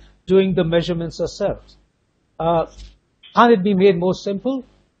rather than doing the measurements ourselves. Can't it be made more simple?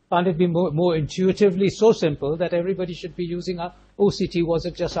 Can't it be more intuitively so simple that everybody should be using our OCT? Was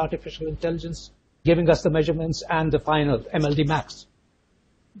it just artificial intelligence giving us the measurements and the final MLD max?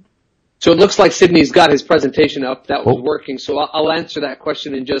 So it looks like Sydney's got his presentation up. That was working. So I'll answer that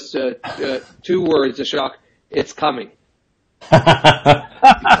question in just 2 words, Ashok. It's coming. Okay.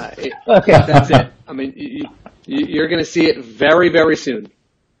 That's it. I mean, you're going to see it very, very soon.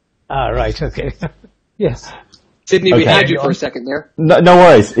 Right. Okay. Yes. Sydney, we had you for a second there. No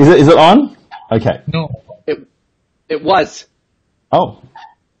worries. Is it on? Okay. No. It was. Oh,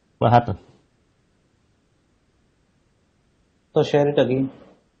 what happened? So share it again.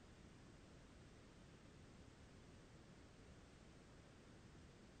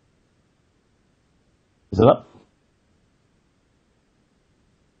 Is it up?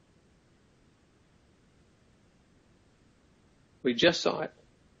 We just saw it.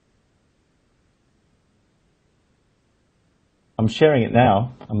 I'm sharing it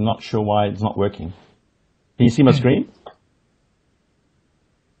now. I'm not sure why it's not working. Can you see my screen?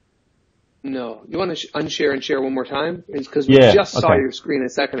 No. You want to unshare and share one more time? It's because we just saw your screen a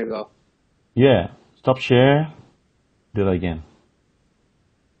second ago. Yeah. Stop share. Do that again.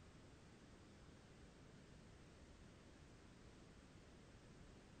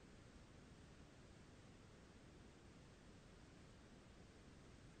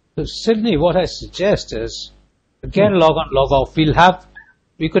 So Sydney, what I suggest is, again, log on, log off.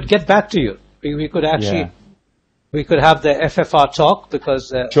 We could get back to you. We could actually, we could have the FFR talk because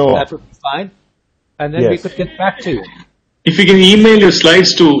that would be fine. And then we could get back to you. If you can email your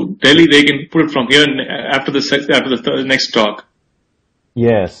slides to Delhi, they can put it from here after the next talk.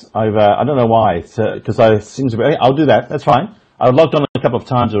 Yes, I don't know why. Because I'll do that. That's fine. I've logged on a couple of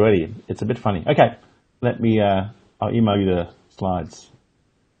times already. It's a bit funny. Okay, I'll email you the slides.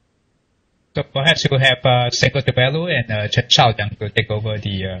 So perhaps we'll have Seko Tebelu and Chen Shaojiang to take over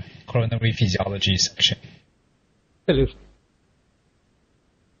the coronary physiology section. Absolutely.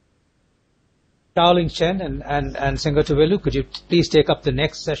 Shaolin Chen and Sengatuvelu, could you please take up the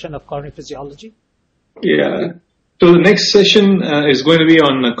next session of coronary physiology? Yeah. So the next session is going to be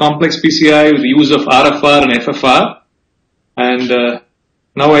on complex PCI with the use of RFR and FFR. And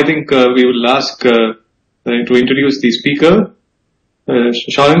now I think we will ask to introduce the speaker.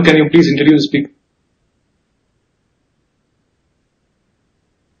 Shaolin, can you please introduce the speaker?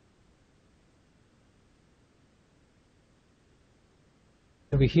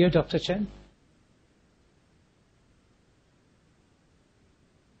 Can we hear Dr. Chen?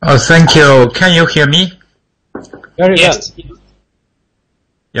 Oh, thank you. Can you hear me? Very well.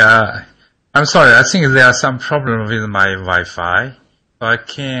 Yeah. I'm sorry. I think there are some problem with my Wi-Fi. So I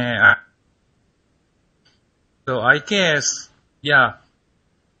can't. So I guess, yeah.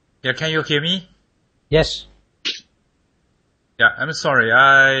 Yeah, can you hear me? Yes. Yeah, I'm sorry.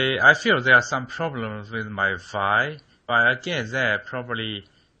 I feel there are some problems with my Wi-Fi. But again, there probably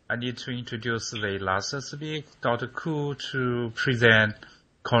I need to introduce the last speaker, Dr. Koo, to present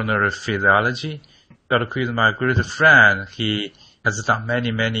coronary physiology. Dr. Koo is my great friend. He has done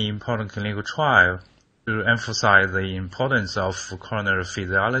many important clinical trials to emphasize the importance of coronary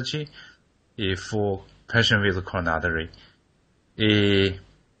physiology for patients with coronary.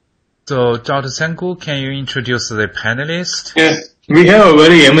 So, Dr. Sengu, can you introduce the panelists? Yes, we have a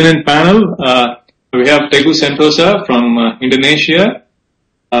very eminent panel. We have Teguh Sentosa from Indonesia.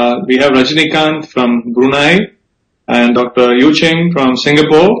 We have Rajinikanth from Brunei, and Dr. Yu Cheng from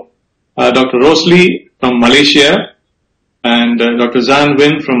Singapore, Dr. Rosli from Malaysia, and Dr. Zan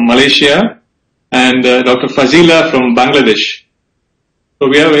Win from Malaysia, and Dr. Fazila from Bangladesh. So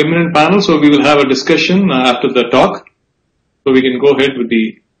we have an eminent panel, so we will have a discussion after the talk. So we can go ahead with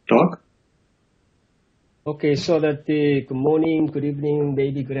the talk. Okay, so good morning, good evening,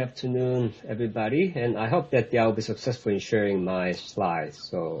 maybe good afternoon, everybody, and I hope that I'll be successful in sharing my slides.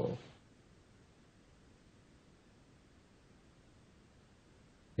 So,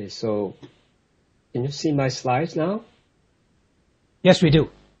 okay, so can you see my slides now? Yes, we do.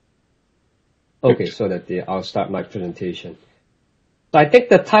 Okay, so I'll start my presentation. So I think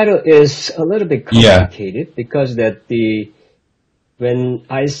the title is a little bit complicated because when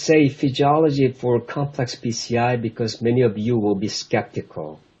I say physiology for complex PCI, because many of you will be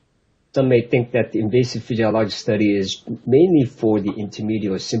skeptical. Some may think that the invasive physiology study is mainly for the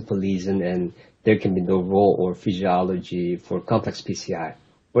intermediate or simple lesion and there can be no role or physiology for complex PCI.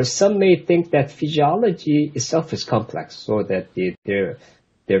 Or some may think that physiology itself is complex, so that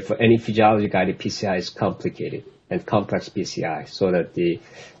therefore any physiology guided PCI is complicated and complex PCI, so that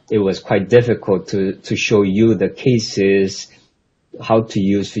it was quite difficult to show you the cases how to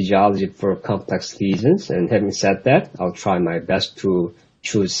use physiology for complex lesions. And having said that, I'll try my best to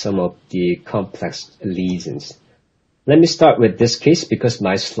choose some of the complex lesions. Let me start with this case because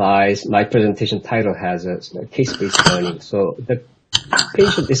my presentation title has a case-based learning. So the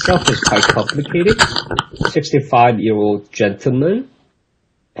patient itself is quite complicated. 65-year-old gentleman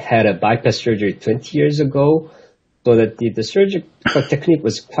had a bypass surgery 20 years ago. So that the surgical technique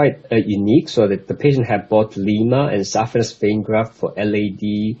was quite unique, so that the patient had both Lima and saphenous vein graft for LAD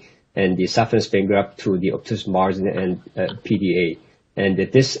and the saphenous vein graft to the obtuse margin and PDA. And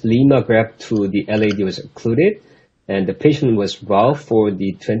that this Lima graft to the LAD was occluded, and the patient was well for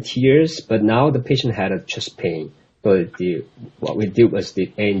the 20 years, but now the patient had a chest pain. So what we did was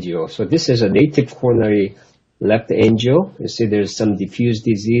the angio. So this is a native coronary left angio. You see there's some diffuse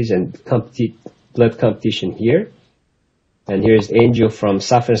disease and blood competition here. And here's angio from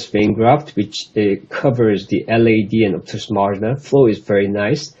saphenous vein graft, which covers the LAD and obtuse margin. Flow is very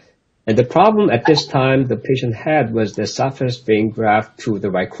nice. And the problem at this time the patient had was the saphenous vein graft to the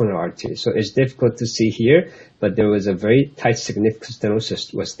right coronary artery. So it's difficult to see here, but there was a very tight significant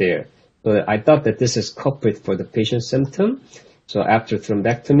stenosis was there. So I thought that this is culprit for the patient's symptom. So after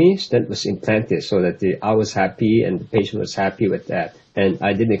thrombectomy, stent was implanted so that I was happy and the patient was happy with that. And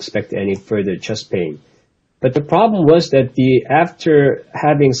I didn't expect any further chest pain. But the problem was that after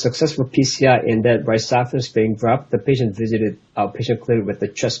having successful PCI in that right saphenous vein graft, the patient visited our patient clinic with the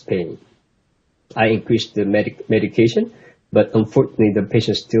chest pain. I increased the medication, but unfortunately the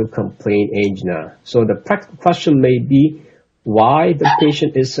patient still complained angina. So the practical question may be why the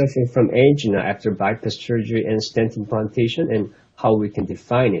patient is suffering from angina after bypass surgery and stent implantation and how we can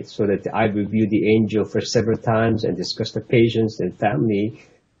define it. So that I reviewed the angio for several times and discussed the patients and family.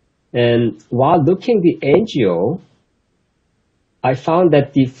 And while looking the angio, I found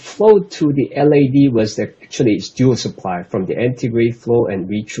that the flow to the LAD was actually its dual supply from the antegrade flow and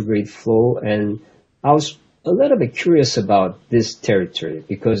retrograde flow. And I was a little bit curious about this territory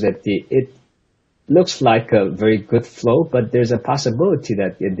because looks like a very good flow, but there's a possibility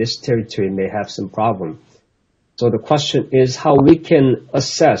that this territory may have some problem. So the question is how we can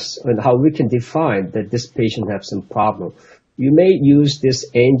assess and how we can define that this patient has some problem. You may use this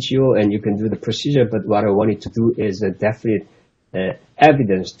angio and you can do the procedure, but what I wanted to do is a definite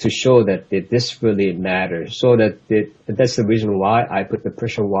evidence to show that this really matters. So that's the reason why I put the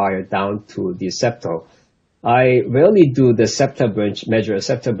pressure wire down to the septal. I rarely do the septal branch, measure a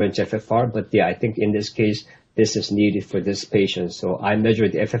septal branch FFR, but yeah, I think in this case, this is needed for this patient. So I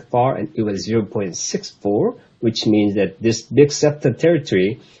measured the FFR and it was 0.64, which means that this big septal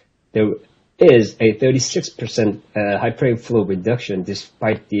territory, there is a 36% hypertrophic flow reduction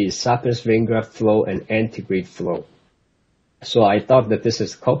despite the saphenous vein graft flow and antegrade flow. So I thought that this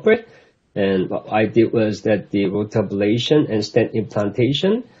is the culprit, and what I did was that the rotablation and stent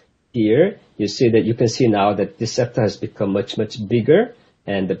implantation here, you see that you can see now that this septa has become much, much bigger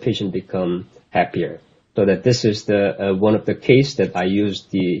and the patient become happier. So that this is the one of the case that I used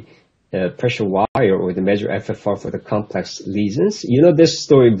the pressure wire or the measure FFR for the complex lesions. You know this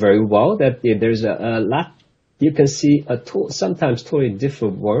story very well, that there's a lot, you can see sometimes totally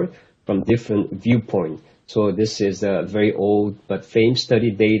different work from different viewpoint. So this is a very old but famous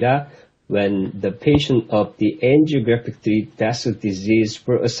study data. When the patient of the angiographic vessel disease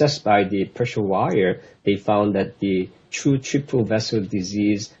were assessed by the pressure wire, they found that the true triple vessel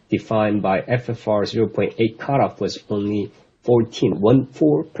disease defined by FFR 0.8 cutoff was only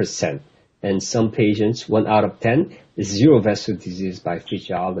 14%. And some patients, 1 out of 10, is zero vessel disease by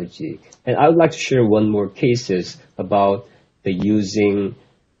physiology. And I would like to share one more cases about the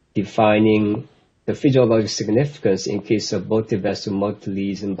defining the physiologic significance in case of multivessel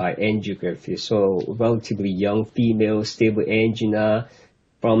multilesion by angiography. So relatively young female, stable angina.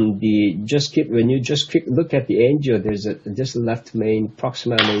 From the when you just quick look at the angio, there's a distal left main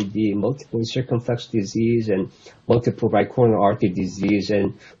proximal AD, multiple circumflex disease, and multiple right coronary artery disease.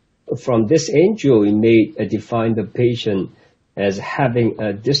 And from this angio, we may define the patient as having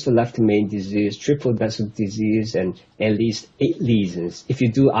a distal left main disease, triple vessel disease, and at least 8 lesions. If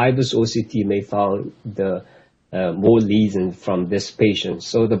you do IVUS OCT, you may find the more lesions from this patient.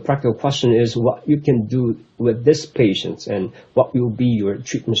 So the practical question is what you can do with this patient and what will be your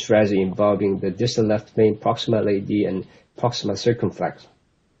treatment strategy involving the distal left main, proximal AD, and proximal circumflex.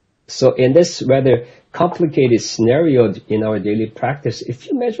 So in this rather complicated scenario in our daily practice, if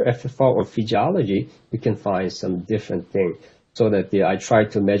you measure FFR or physiology, you can find some different things. So that I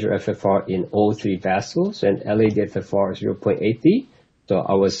tried to measure FFR in all 3 vessels and LAD FFR 0.80. So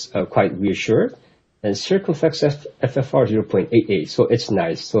I was quite reassured. And circumflex FFR 0.88. So it's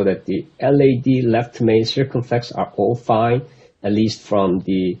nice. So that the LAD left main circumflex are all fine, at least from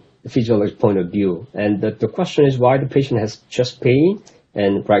the physiologic point of view. And the question is why the patient has chest pain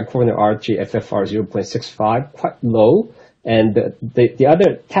and right coronary artery FFR 0.65, quite low. And the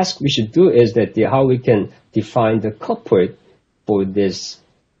other task we should do is that how we can define the culprit for this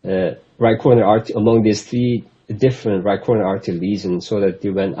right coronary artery among these 3 different right coronary artery lesions, so that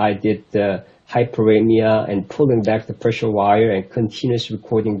when I did the hyperemia and pulling back the pressure wire and continuous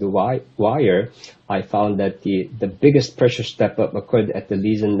recording the wire, I found that the biggest pressure step up occurred at the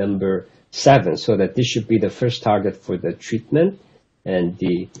lesion number 7, so that this should be the first target for the treatment. And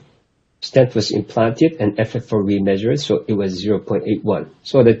the stent was implanted and FFR remeasured, so it was 0.81.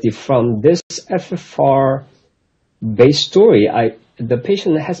 So that from this FFR base story, the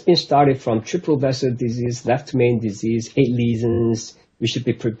patient has been started from triple vessel disease, left main disease, 8 lesions. We should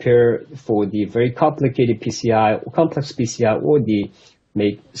be prepared for the very complicated PCI, complex PCI, or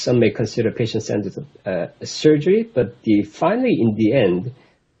some may consider patient-centered surgery. But finally, in the end,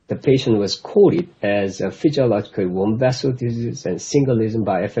 the patient was coded as a physiological 1 vessel disease and single lesion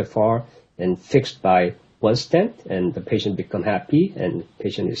by FFR and fixed by 1 stent, and the patient become happy and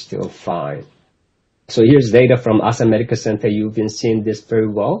patient is still fine. So here's data from Asa Medical Center. You've been seeing this very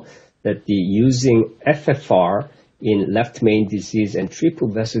well, that using FFR in left main disease and triple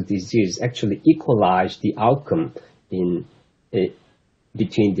vessel disease actually equalize the outcome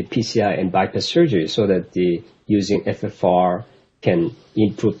between the PCI and bypass surgery, so that using FFR can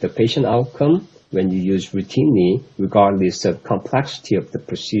improve the patient outcome when you use routinely, regardless of complexity of the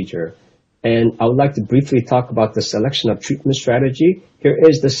procedure. And I would like to briefly talk about the selection of treatment strategy. Here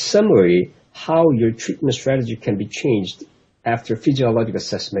is the summary how your treatment strategy can be changed after physiologic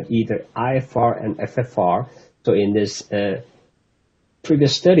assessment, either IFR and FFR. So in this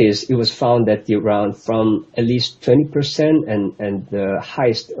previous studies, it was found that around from at least 20% and the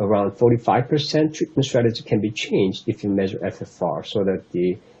highest around 45% treatment strategy can be changed if you measure FFR, so that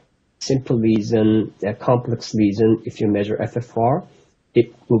the simple lesion, the complex lesion, if you measure FFR,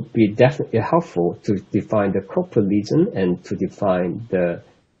 it would be definitely helpful to define the corporate lesion and to define the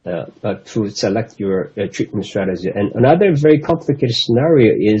to select your treatment strategy. And another very complicated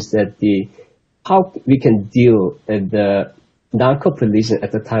scenario is that how we can deal with the non-corporate lesion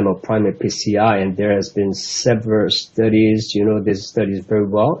at the time of primary PCI, and there has been several studies, these studies very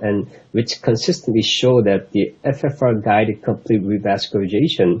well, and which consistently show that the FFR-guided complete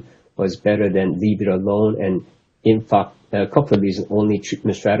revascularization was better than leave it alone, and in fact, corporate lesion only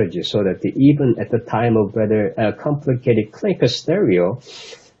treatment strategy, so that even at the time of rather complicated clinical scenario,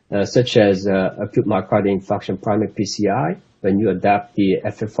 such as acute myocardial infarction primary PCI, when you adapt the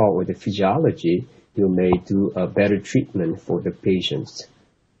FFR or the physiology, you may do a better treatment for the patients.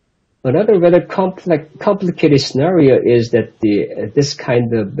 Another rather complicated scenario is that this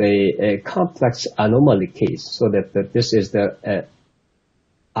kind of a complex anomaly case, so that this is the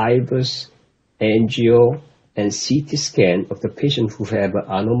IVUS, angio, and CT scan of the patient who have an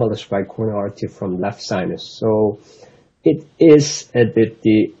anomalous right coronary artery from left sinus. So it is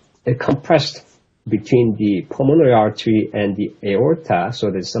compressed between the pulmonary artery and the aorta, so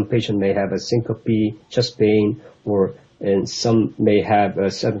that some patient may have a syncope, chest pain, and some may have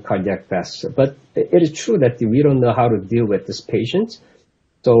a sudden cardiac death. But it is true that we don't know how to deal with this patient.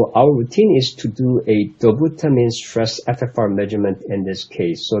 So our routine is to do a dobutamine stress FFR measurement in this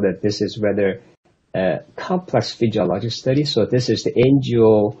case, so that this is rather a complex physiologic study. So this is the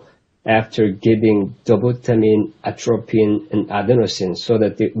angio after giving dobutamine, atropine, and adenosine, so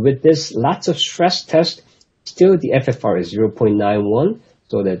that with this lots of stress test, still the FFR is 0.91,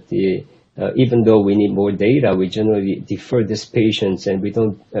 so that even though we need more data, we generally defer these patients and we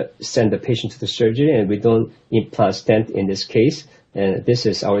don't send the patient to the surgery, and we don't implant stent in this case. And this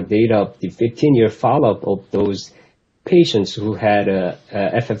is our data of the 15-year follow-up of those patients who had a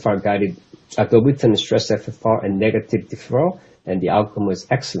FFR-guided dobutamine stress FFR and negative deferral, and the outcome was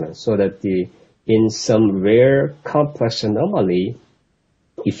excellent. So that in some rare complex anomaly,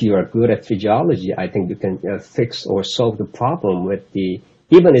 if you are good at physiology, I think you can fix or solve the problem with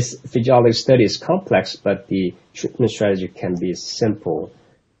even if physiology study is complex, but the treatment strategy can be simple.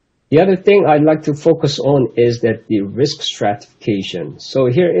 The other thing I'd like to focus on is that the risk stratification. So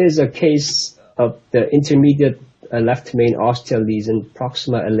here is a case of the intermediate left main ostial lesion,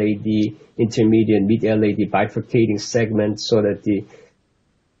 proximal LAD, intermediate mid LAD bifurcating segment, so that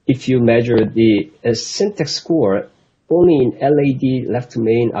if you measure the syntax score only in LAD left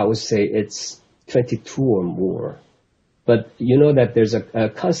main, I would say it's 22 or more. But you know that there's a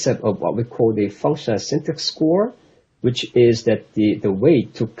concept of what we call the functional syntax score, which is that the way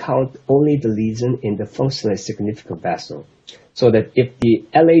to count only the lesion in the functionally significant vessel. So that if the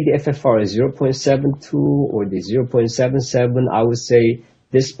LAD FFR is 0.72 or the 0.77, I would say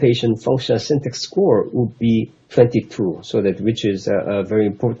this patient functional syntax score would be 22, so that which is a very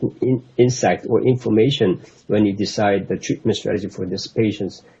important insight or information when you decide the treatment strategy for this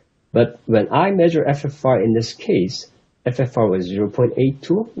patient. But when I measure FFR in this case, FFR was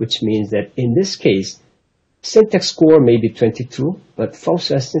 0.82, which means that in this case, syntax score may be 22, but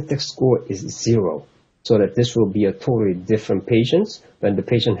functional syntax score is 0. So that this will be a totally different patient when the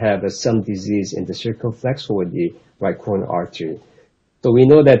patient have some disease in the circumflex or the right coronary artery. So we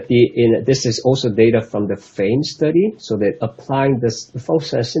know that this is also data from the FAME study, so that applying this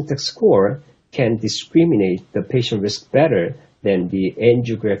functional syntax score can discriminate the patient risk better than the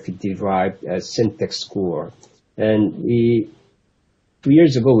angiography-derived syntax score. And 2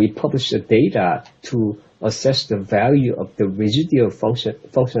 years ago, we published the data to assess the value of the residual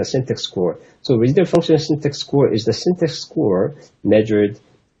functional syntax score. So residual functional syntax score is the syntax score measured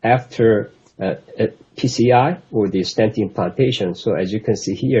after PCI or the stent implantation. So as you can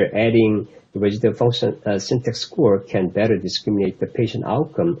see here, adding the residual functional syntax score can better discriminate the patient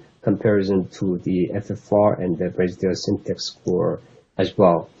outcome comparison to the FFR and the residual syntax score as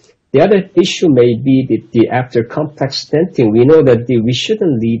well. The other issue may be that after complex stenting, we know that we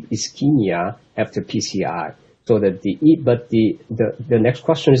shouldn't leave ischemia after PCI. So that the next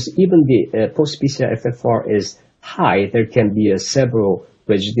question is, even the post-PCI FFR is high, there can be several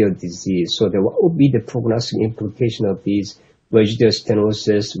residual disease. So what would be the prognostic implication of these residual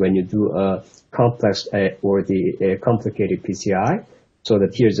stenosis when you do a complex or the complicated PCI? So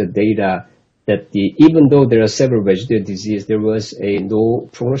that here's the data that even though there are several residual disease, there was no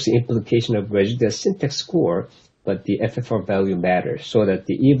prognostic implication of residual syntax score, but the FFR value matters. So that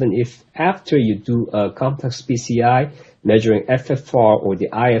even if after you do a complex PCI, measuring FFR or the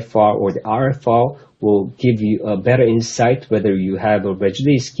IFR or the RFR will give you a better insight whether you have a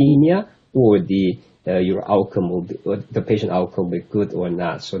residual ischemia or the your outcome will be, the patient outcome will be good or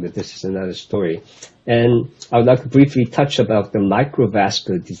not. So that this is another story. And I would like to briefly touch about the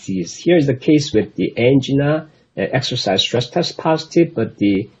microvascular disease. Here's the case with the angina, exercise stress test positive, but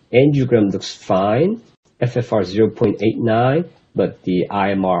the angiogram looks fine, FFR 0.89, but the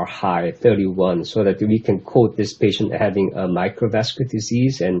IMR high, 31, so that we can quote this patient having a microvascular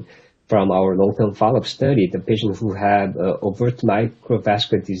disease. And from our long-term follow-up study, the patients who have overt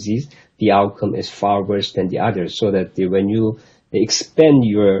microvascular disease, the outcome is far worse than the others, so that when you expand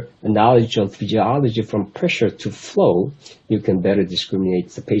your knowledge on physiology from pressure to flow, you can better discriminate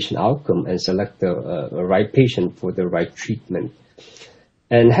the patient outcome and select the right patient for the right treatment.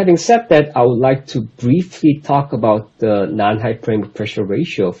 And having said that, I would like to briefly talk about the non-hyperemic pressure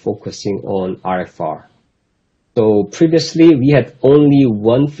ratio, focusing on RFR. So previously, we had only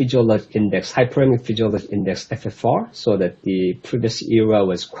one physiologic index, hyperemic physiologic index, FFR, so that the previous era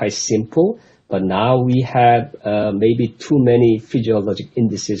was quite simple. But now we have maybe too many physiologic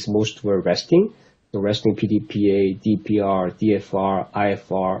indices. Most were resting. So resting PDPA, DPR, DFR,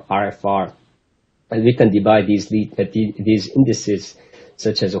 IFR, RFR. And we can divide these indices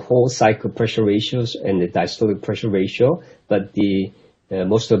such as a whole cycle pressure ratios and the diastolic pressure ratio. But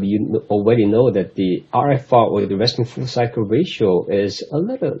most of you already know that the RFR, or the resting full cycle ratio, is a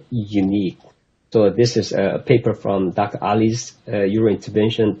little unique. So this is a paper from Dr. Ali's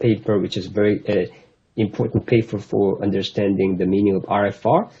Euro-intervention paper, which is very important paper for understanding the meaning of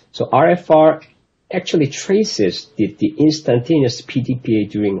RFR. So RFR actually traces the instantaneous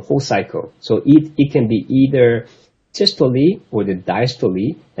PDPA during whole cycle. So it can be either systole or the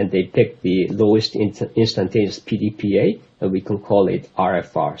diastole, and they pick the lowest instantaneous PDPA, and we can call it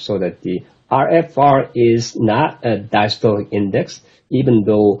RFR. So that the RFR is not a diastolic index, even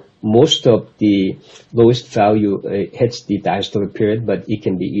though most of the lowest value hits the diastolic period, but it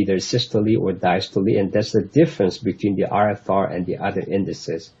can be either systole or diastole, and that's the difference between the RFR and the other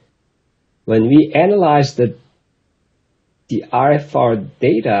indices. When we analyze the RFR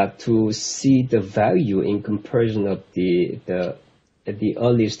data to see the value in comparison of the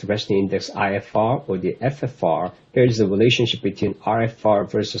earliest resting index IFR or the FFR, here is the relationship between RFR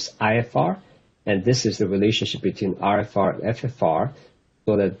versus IFR, and this is the relationship between RFR and FFR,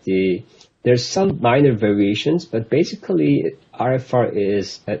 so that there's some minor variations, but basically RFR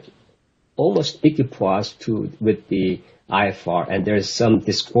is almost equipoise with the IFR, and there's some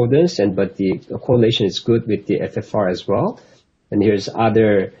discordance, but the correlation is good with the FFR as well. And here's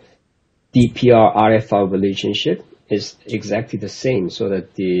other DPR RFR relationship is exactly the same, so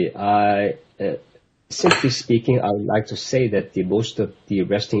that simply speaking, I would like to say that most of the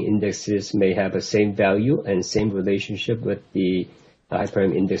resting indexes may have the same value and same relationship with the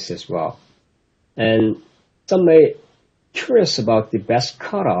hyperemic index as well. And some may curious about the best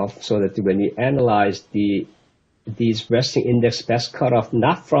cutoff, so that when we analyze these resting index best cutoff,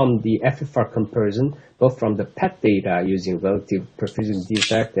 not from the FFR comparison, but from the PET data using relative perfusion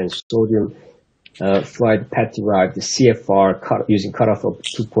defect and sodium fluoride PET-derived CFR using cutoff of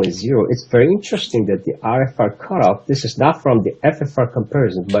 2.0. It's very interesting that the RFR cutoff, this is not from the FFR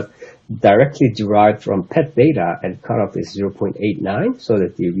comparison, but directly derived from PET data, and cutoff is 0.89, so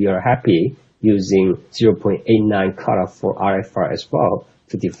that we are happy using 0.89 cutoff for RFR as well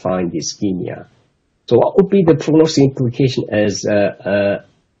to define the ischemia. So what would be the prognostic implication as a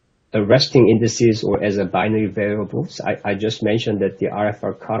resting indices or as a binary variables? I just mentioned that the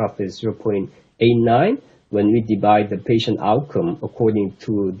RFR cutoff is 0.89. When we divide the patient outcome according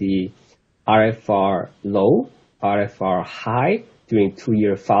to the RFR low, RFR high during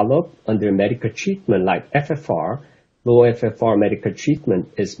 2-year follow-up under medical treatment like FFR, low FFR medical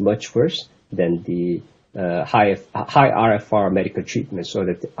treatment is much worse than the high RFR medical treatment, so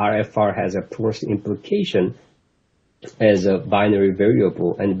that the RFR has a prognostic implication as a binary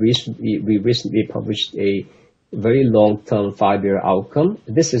variable. And we recently published a very long-term 5-year outcome.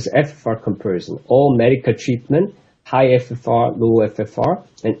 This is FFR comparison. All medical treatment, high FFR, low FFR,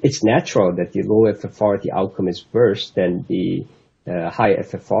 and it's natural that the low FFR, the outcome is worse than the high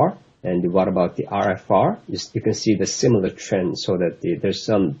FFR. And what about the RFR? You can see the similar trend, so that there's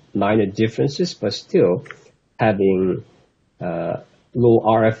some minor differences, but still having low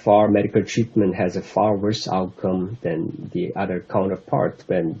RFR medical treatment has a far worse outcome than the other counterpart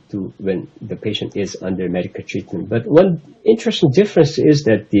when the patient is under medical treatment. But one interesting difference is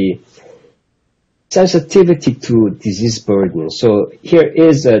that the sensitivity to disease burden. So here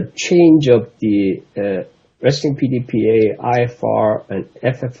is a change of the resting PDPA, IFR, and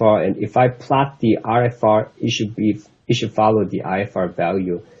FFR, and if I plot the RFR, it should follow the IFR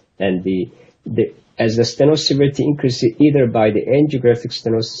value, and as the stenosis severity increases either by the angiographic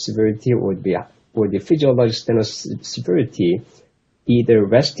stenosis severity or the for the physiologic stenosis severity, either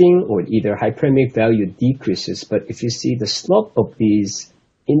resting or either hyperemic value decreases. But if you see the slope of these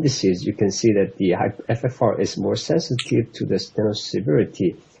indices, you can see that the FFR is more sensitive to the stenosis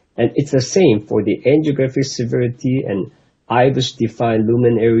severity. And it's the same for the angiographic severity and IVUS-defined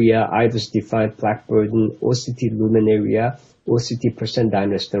lumen area, IVUS-defined plaque burden, OCT lumen area, OCT percent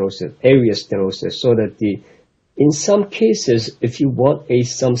diameter stenosis, area stenosis, so that in some cases, if you want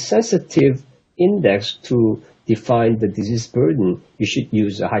some sensitive index to define the disease burden, you should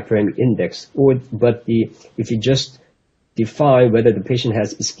use a hyperemic index. If you just define whether the patient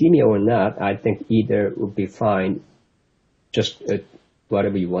has ischemia or not, I think either would be fine, just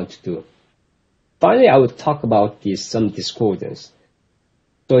whatever you want to do. Finally, I would talk about some discordance.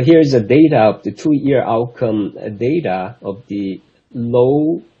 So here's the data of the 2-year outcome data of the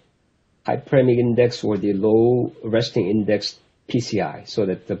low hyperemic index or the low resting index PCI, so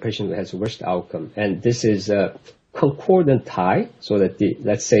that the patient has worst outcome. And this is a concordant high, so that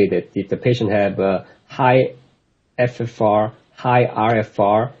let's say that the patient have a high FFR, high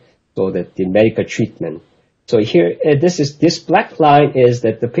RFR, so that the medical treatment. So here, this black line is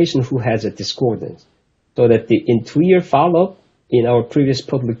that the patient who has a discordance. So that in 2-year follow-up, in our previous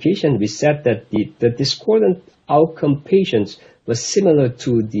publication, we said that the discordant outcome patients was similar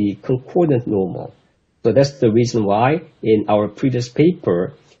to the concordant normal. So that's the reason why in our previous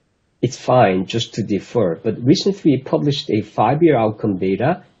paper, it's fine just to defer. But recently we published a 5-year outcome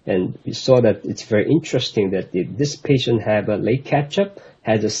data, and we saw that it's very interesting that this patient have a late catch-up,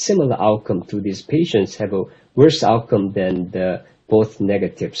 has a similar outcome to these patients, have a worse outcome than both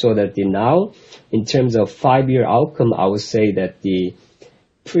negative. So that now, in terms of 5-year outcome, I would say that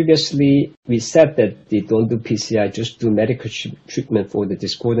previously we said that they don't do PCI, just do medical treatment for the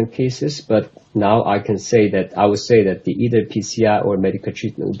discordant cases. But now I would say that either PCI or medical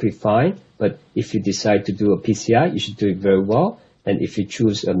treatment will be fine. But if you decide to do a PCI, you should do it very well. And if you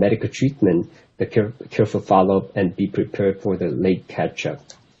choose a medical treatment, the careful follow-up and be prepared for the late catch-up.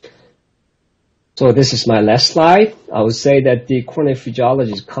 So this is my last slide. I would say that the coronary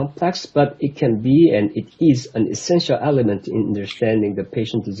physiology is complex, but it can be and it is an essential element in understanding the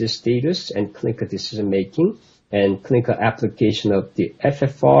patient disease status and clinical decision-making and clinical application of the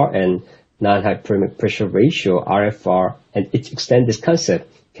FFR and non-hyperemic pressure ratio, RFR, and its extended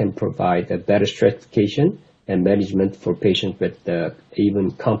concept can provide a better stratification and management for patients with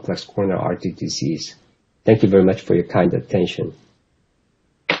even complex coronary artery disease. Thank you very much for your kind attention.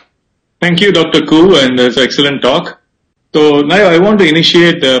 Thank you, Dr. Koo, and that's an excellent talk. So now I want to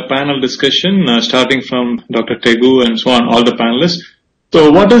initiate the panel discussion, starting from Dr. Tegu and so on, all the panelists.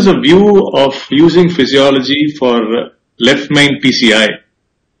 So what is the view of using physiology for left main PCI?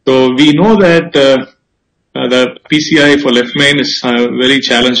 So we know that the PCI for left main is very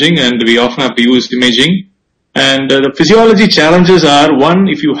challenging, and we often have to use imaging. And the physiology challenges are, one,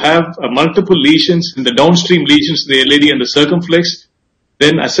 if you have multiple lesions in the downstream lesions, the LAD and the circumflex,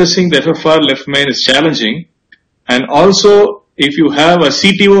 then assessing the FFR left main is challenging. And also, if you have a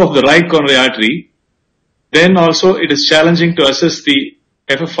CTO of the right coronary artery, then also it is challenging to assess the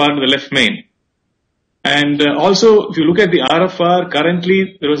FFR to the left main. And also, if you look at the RFR,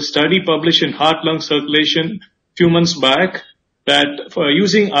 currently there was a study published in Heart-Lung Circulation a few months back that for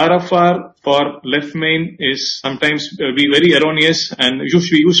using RFR for left main is sometimes be very erroneous and should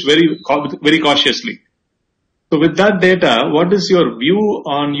be used very cautiously. So with that data, what is your view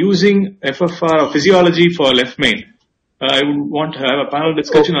on using FFR or physiology for left main? I would want to have a panel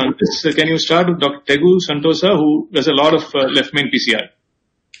discussion on this. Can you start with Dr. Tegu Santosa, who does a lot of left main PCI?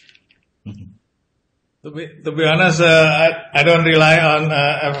 To be honest, I don't rely on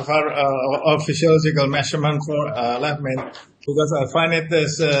FFR or physiological measurement for left main because I find it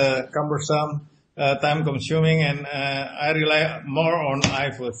as cumbersome, time-consuming, and I rely more on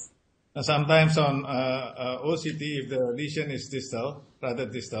IVUS. Sometimes on OCT, if the lesion is rather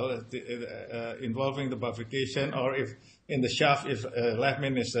distal, involving the bifurcation, or if in the shaft, if left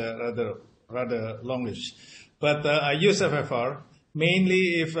main is rather longish. But I use FFR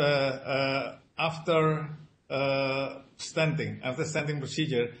mainly if after stenting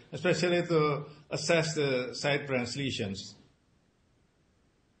procedure, especially to assess the side branch lesions.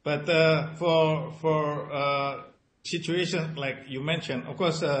 But for situations like you mentioned, of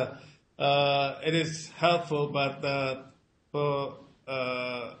course, it is helpful, but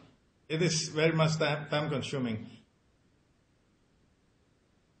it is very much time consuming.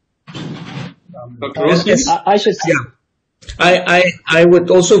 Yes, I should say. Yeah. I would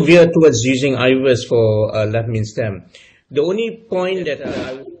also veer towards using IVUS for left main stem. The only point that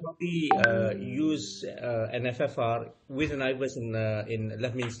I would probably use an FFR with an IVUS in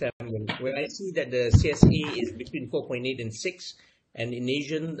left main stem, when I see that the CSA is between 4.8 and 6, and in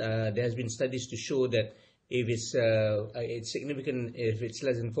Asian, there has been studies to show that if it's significant if it's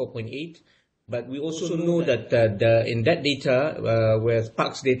less than 4.8. But we also know that in that data, where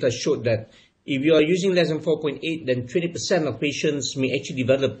PARCS data showed that if you are using less than 4.8, then 20% of patients may actually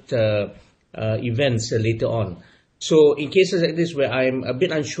develop events later on. So in cases like this where I'm a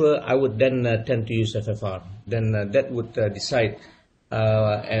bit unsure, I would then tend to use FFR. Then that would decide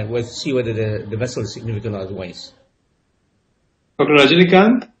and we'll see whether the vessel is significant or otherwise. Dr.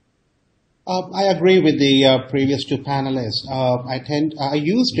 Rajinikanth? I agree with the previous two panelists. I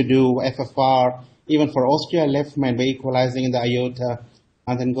used to do FFR even for osteal left main by equalizing in the aorta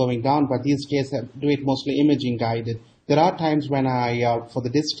and then going down, but these days I do it mostly imaging guided. There are times when I, for the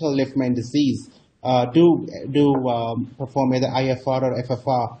distal left main disease, do perform either IFR or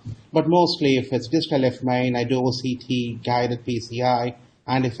FFR, but mostly if it's distal left main, I do OCT guided PCI,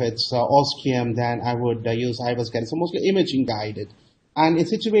 and if it's ostium, then I would use IVUS guided. So mostly imaging guided. And in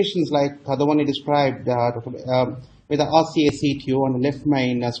situations like the one you described, with the RCA-CTO on the left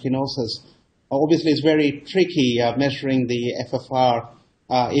main stenosis, obviously it's very tricky measuring the FFR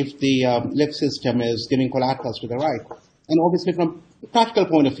if the left system is giving collaterals to the right. And obviously from a practical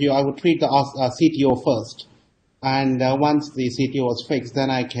point of view, I would treat the CTO first. And once the CTO is fixed, then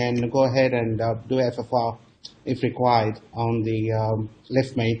I can go ahead and do FFR if required on the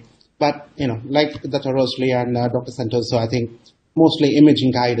left main. But, like Dr. Rosalie and Dr. Santoso, I think mostly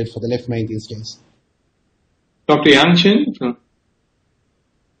imaging guided for the left main these days. Dr. Yangchin?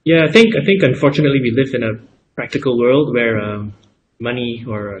 Yeah, I think unfortunately we live in a practical world where money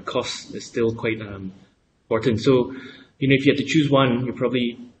or cost is still quite important. So, if you had to choose one, you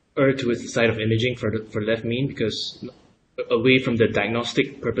probably err towards the side of imaging for left main, because away from the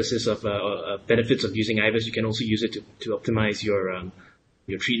diagnostic purposes of benefits of using IVUS, you can also use it to optimize your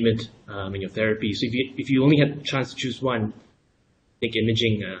treatment and your therapy. So if you only had a chance to choose one, I think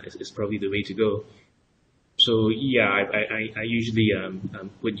imaging is probably the way to go. So yeah, I usually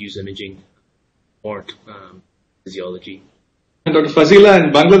would use imaging or physiology. And Dr. Fazila,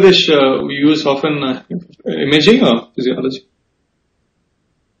 in Bangladesh, we use often imaging or physiology?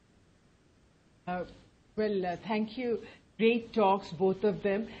 Thank you. Great talks, both of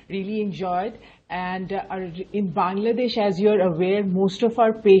them. Really enjoyed. And in Bangladesh, as you're aware, most of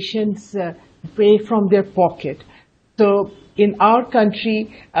our patients pay from their pocket. So in our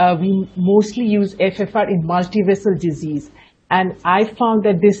country, we mostly use FFR in multivessel disease. And I found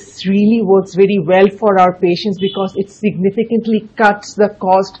that this really works very well for our patients because it significantly cuts the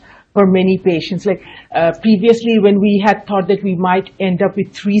cost for many patients. Like previously, when we had thought that we might end up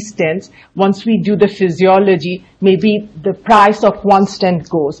with 3 stents, once we do the physiology, maybe the price of 1 stent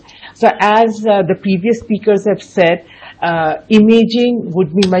goes. So as the previous speakers have said, imaging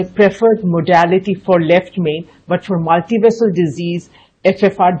would be my preferred modality for left main, but for multivessel disease,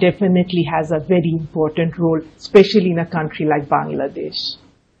 FFR definitely has a very important role, especially in a country like Bangladesh.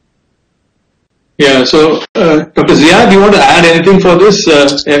 Yeah, so Dr. Zia, do you want to add anything for this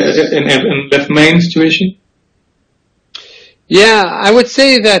in left main situation? Yeah, I would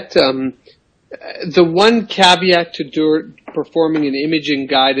say that the one caveat to performing an imaging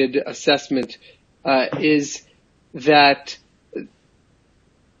guided assessment is that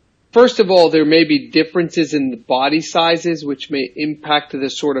first of all, there may be differences in the body sizes which may impact the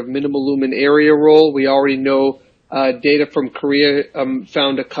sort of minimal lumen area role. We already know data from Korea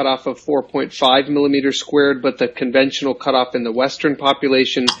found a cutoff of 4.5 millimeters squared, but the conventional cutoff in the Western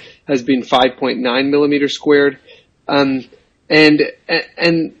population has been 5.9 millimeters squared. I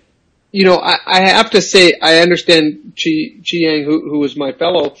have to say, I understand Chi Yang, who was my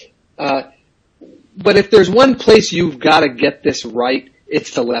fellow, but if there's one place you've got to get this right,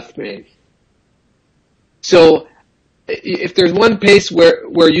 it's the left main. So if there's one place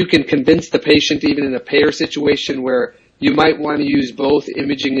where you can convince the patient, even in a payer situation where you might want to use both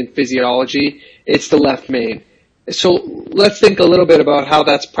imaging and physiology, it's the left main. So let's think a little bit about how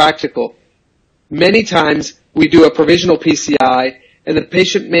that's practical. Many times we do a provisional PCI and the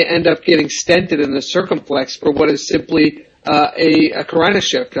patient may end up getting stented in the circumflex for what is simply a carina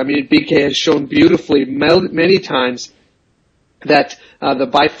shift. I mean, BK has shown beautifully many times that the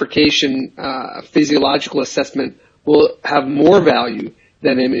bifurcation physiological assessment will have more value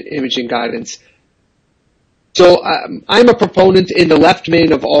than imaging guidance. So I'm a proponent in the left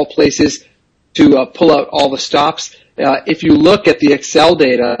main of all places to pull out all the stops. If you look at the Excel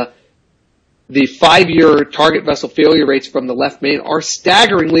data, the 5-year target vessel failure rates from the left main are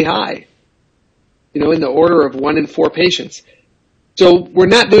staggeringly high. in the order of 1 in 4 patients. So we're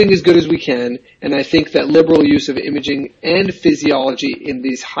not doing as good as we can, and I think that liberal use of imaging and physiology in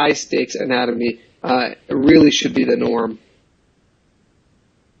these high-stakes anatomy really should be the norm.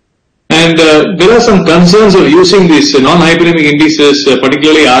 And there are some concerns of using these non-hyperemic indices,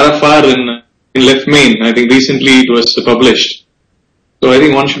 particularly RFR in left main. I think recently it was published. So I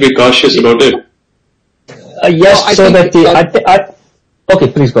think one should be cautious about it. Yes, so that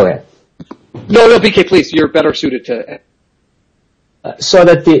okay, please go ahead. No, BK, please. You're better suited to.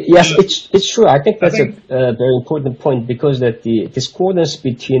 Yes, it's true. I think that's a very important point, because that the discordance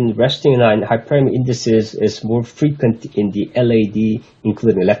between resting and hyperemic indices is more frequent in the LAD,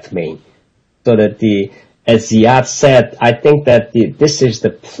 including left main. So that as Ziad said, I think that this is the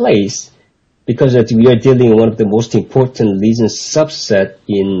place, because that we are dealing with one of the most important lesion subset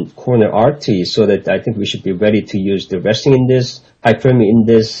in coronary artery. So that I think we should be ready to use the resting index, hyperemic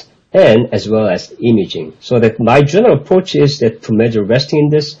index, and as well as imaging. So that my general approach is that to measure resting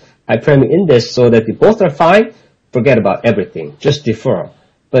index, hyperemic index, so that both are fine, forget about everything, just defer.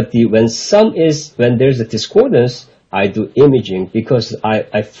 But when there's a discordance, I do imaging, because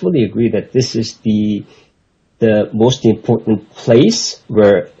I fully agree that this is the most important place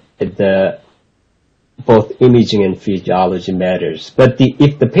where both imaging and physiology matters. But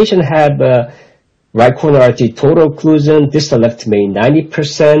if the patient have right coronary artery total occlusion, distal left main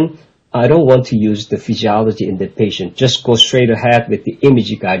 90%, I don't want to use the physiology in the patient. Just go straight ahead with the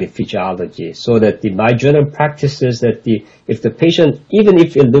image-guided physiology. So that my general practice is that if the patient, even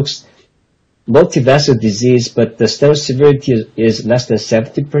if it looks multivessel disease, but the stent severity is less than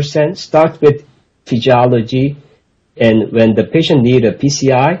 70%, start with physiology, and when the patient need a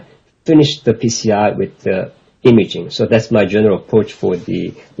PCI, finish the PCI with the imaging. So that's my general approach for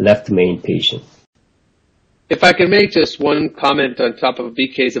the left main patient. If I can make just one comment on top of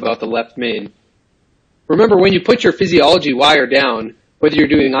BK's about the left main. Remember, when you put your physiology wire down, whether you're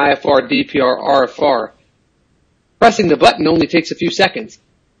doing IFR, DPR, RFR, pressing the button only takes a few seconds.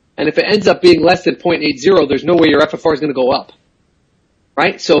 And if it ends up being less than 0.80, there's no way your FFR is going to go up.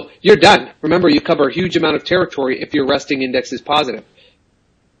 Right? So you're done. Remember, you cover a huge amount of territory if your resting index is positive.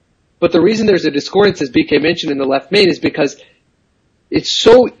 But the reason there's a discordance, as BK mentioned, in the left main is because it's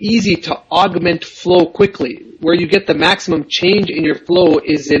so easy to augment flow quickly. Where you get the maximum change in your flow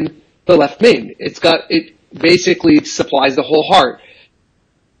is in the left main. It basically supplies the whole heart.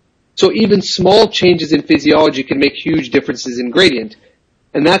 So even small changes in physiology can make huge differences in gradient.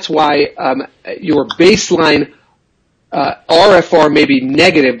 And that's why your baseline RFR may be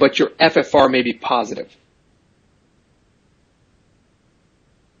negative, but your FFR may be positive.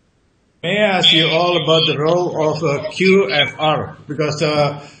 May I ask you all about the role of QFR? Because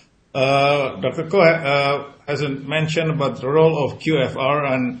Dr. Koh hasn't mentioned about the role of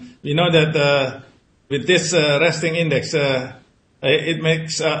QFR, and we know that with this resting index, it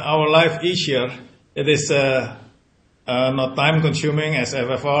makes our life easier. It is not time consuming as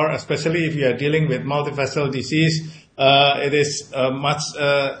FFR, especially if you are dealing with multivessel disease. It is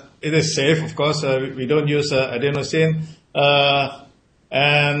it is safe, of course. We don't use adenosine,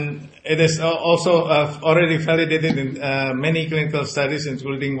 and it is also already validated in many clinical studies,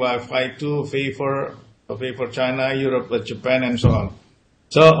 including Wi-Fi 2, for China, Europe, Japan, and so on.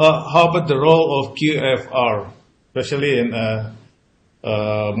 So how about the role of QFR, especially in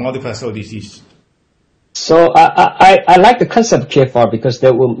multivessel disease? So I like the concept of QFR because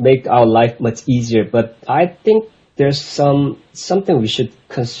that will make our life much easier. But I think there's something we should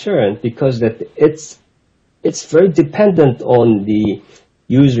concern, because that it's very dependent on the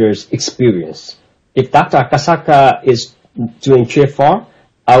user's experience. If Dr. Akasaka is doing QFR,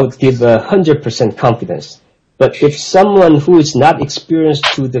 I would give 100% confidence. But if someone who is not experienced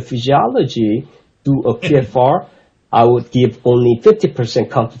to the physiology do a QFR, I would give only 50%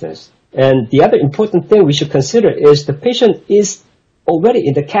 confidence. And the other important thing we should consider is the patient is already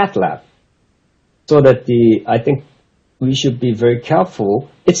in the cath lab. So that I think we should be very careful.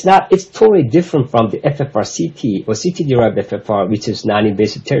 It's totally different from the FFR CT or CT-derived FFR, which is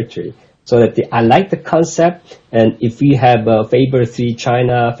non-invasive territory. So that I like the concept, and if we have Faber 3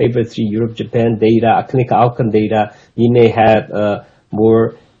 China, Faber 3 Europe, Japan data, clinical outcome data, we may have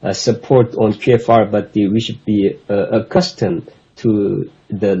more support on QFR, but we should be accustomed to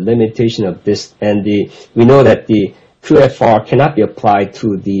the limitation of this. And we know that the QFR cannot be applied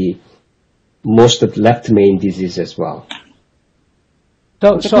to the most of left main disease as well.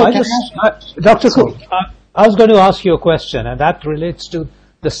 So Dr. Cook, I was going to ask you a question, and that relates to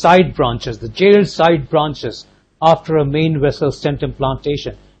the side branches, the jailed side branches after a main vessel stent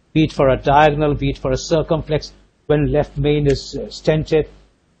implantation, be it for a diagonal, be it for a circumflex, when left main is stented.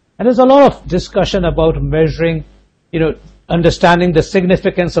 And there's a lot of discussion about measuring, understanding the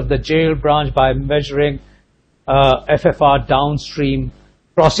significance of the jail branch by measuring FFR downstream,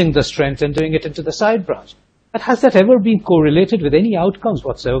 crossing the strength and doing it into the side branch. But has that ever been correlated with any outcomes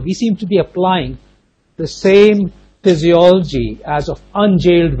whatsoever? We seem to be applying the same physiology as of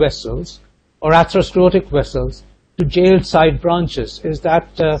unjailed vessels or atherosclerotic vessels to jailed side branches. Is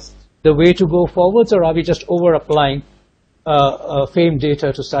that the way to go forwards, or are we just over-applying FAME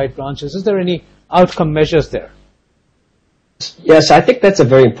data to side branches? Is there any outcome measures there? Yes, I think that's a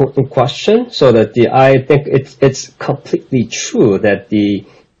very important question. So that I think it's completely true that the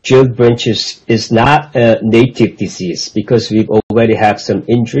jailed branches is not a native disease because we already have some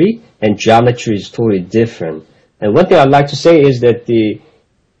injury and geometry is totally different. And one thing I'd like to say is that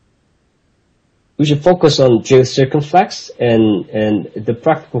we should focus on jail circumflex, and the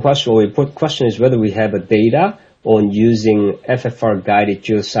practical question or important question is whether we have a data on using FFR-guided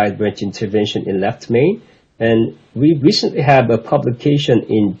jail side branch intervention in left main. And we recently have a publication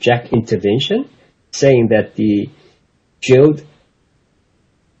in JACC Intervention saying that the jailed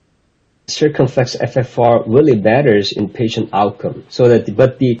circumflex FFR really matters in patient outcome.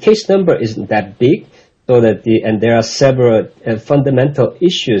 But the case number isn't that big, and there are several fundamental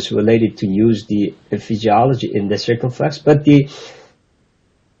issues related to use the physiology in the circumflex. But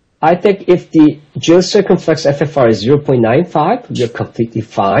I think if the jail circumflex FFR is 0.95, you're completely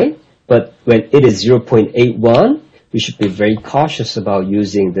fine. But when it is 0.81, we should be very cautious about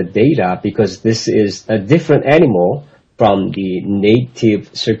using the data because this is a different animal from the native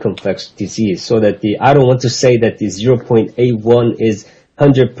circumflex disease. So that I don't want to say that the 0.81 is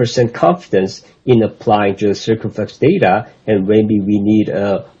 100% confidence in applying jail circumflex data, and maybe we need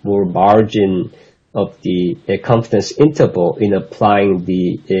a more margin of the confidence interval in applying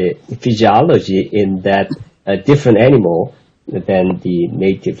the physiology in that different animal than the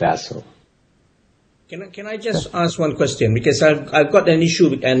native vessel. Can I just ask one question? Because I've got an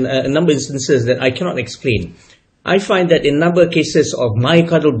issue and a number of instances that I cannot explain. I find that in a number of cases of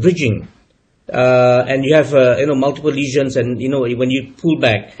myocardial bridging, and you have multiple lesions, and when you pull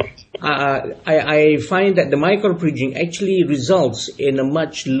back, I find that the myocardial bridging actually results in a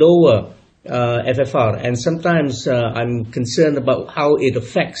much lower FFR, and sometimes I'm concerned about how it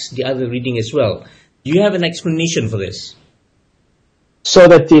affects the other reading as well. Do you have an explanation for this? So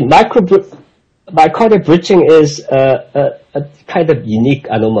that the myocardial bridging is a kind of unique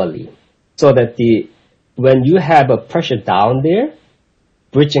anomaly. So that when you have a pressure down there,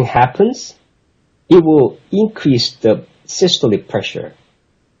 bridging happens, it will increase the systolic pressure.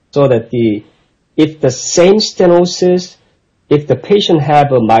 So that if the same stenosis, if the patient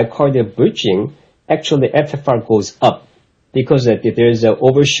have a myocardial bridging, actually FFR goes up because there is an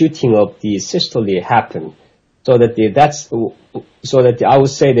overshooting of the systole happen. So that I would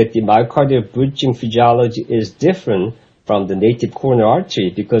say that the myocardial bridging physiology is different from the native coronary artery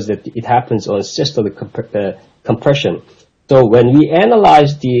because it happens on systolic compression. So when we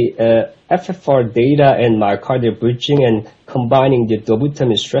analyze the FFR data and myocardial bridging and combining the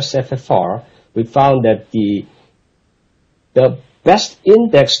dobutamine stress FFR, we found that the best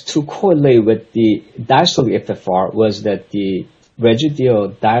index to correlate with the diastolic FFR was that the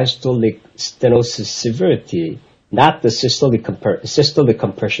residual diastolic stenosis severity, not the systolic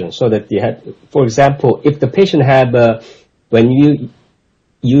compression. So that for example, if the patient when you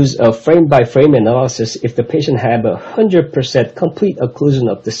use a frame-by-frame analysis, if the patient have 100% complete occlusion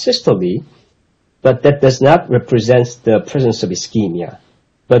of the systole, but that does not represent the presence of ischemia.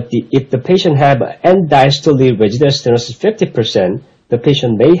 But if the patient have end diastole residual stenosis 50%, the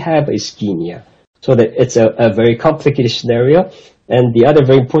patient may have ischemia. So that it's a very complicated scenario. And the other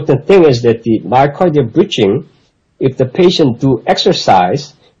very important thing is that the myocardial bridging, if the patient do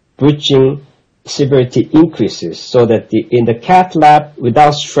exercise, bridging severity increases. So that in the cath lab,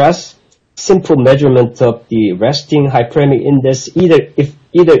 without stress, simple measurement of the resting hyperemic index, either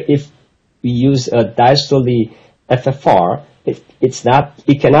if we use a diastole FFR,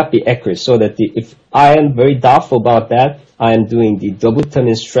 it cannot be accurate. So that if I am very doubtful about that, I am doing the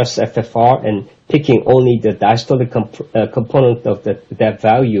dobutamine stress FFR and picking only the diastolic component of that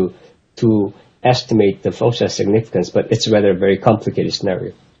value to estimate the functional significance. But it's rather a very complicated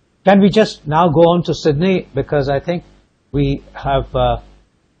scenario. Can we just now go on to Sydney, because I think we have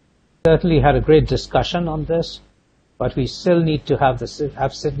certainly had a great discussion on this, but we still need to have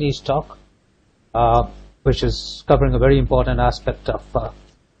Sydney's talk, which is covering a very important aspect of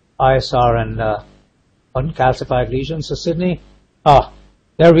ISR and uncalcified lesions. So Sydney,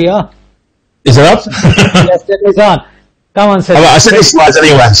 there we are. Is it up? Yes, it is on. Come on, Seth. I sent these slides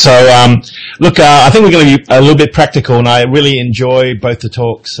anyway. So, look, I think we're going to be a little bit practical, and I really enjoy both the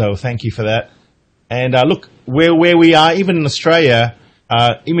talks, so thank you for that. And look, where we are, even in Australia,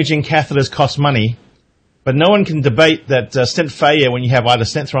 imaging catheters cost money, but no one can debate that stent failure, when you have either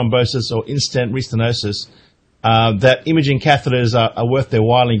stent thrombosis or in-stent restenosis, that imaging catheters are worth their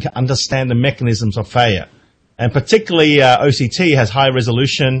while, and you can understand the mechanisms of failure. And particularly OCT has high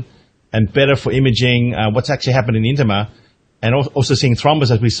resolution and better for imaging what's actually happened in the intima, and also seeing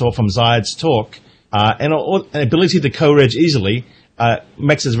thrombus, as we saw from Zayed's talk, and an ability to co-reg easily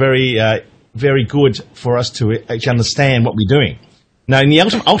makes us very good for us to actually understand what we're doing. Now, in the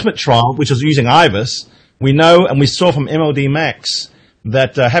ultimate trial, which was using IVUS, we know and we saw from MLD Max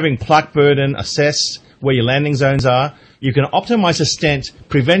that having plaque burden assessed, where your landing zones are, you can optimize a stent.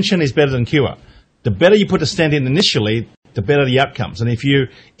 Prevention is better than cure. The better you put a stent in initially, the better the outcomes. And if you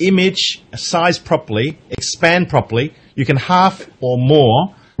image, size properly, expand properly, you can half or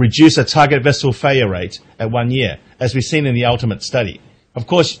more reduce a target vessel failure rate at 1 year, as we've seen in the ultimate study. Of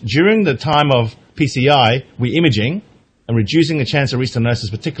course, during the time of PCI, we're imaging and reducing the chance of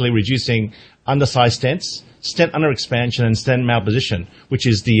restenosis, particularly reducing undersized stents, stent underexpansion, and stent malposition, which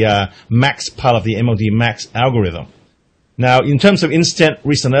is the max part of the MLD Max algorithm. Now, in terms of in-stent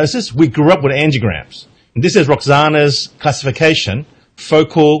restenosis, we grew up with angiograms. And this is Roxana's classification,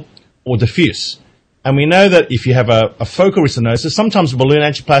 focal or diffuse. And we know that if you have a focal restenosis, sometimes balloon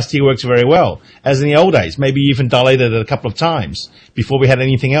angioplasty works very well, as in the old days, maybe even dilated it a couple of times before we had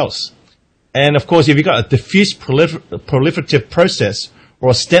anything else. And of course, if you've got a diffuse proliferative process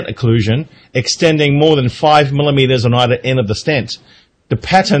or a stent occlusion extending more than 5 millimeters on either end of the stent, the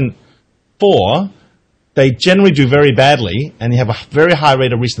pattern 4, they generally do very badly, and you have a very high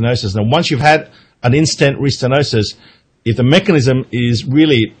rate of restenosis. And once you've had an in-stent restenosis, if the mechanism is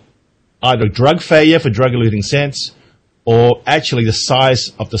really either drug failure for drug-eluting stents, or actually the size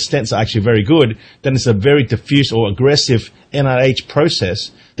of the stents are actually very good, then it's a very diffuse or aggressive NIH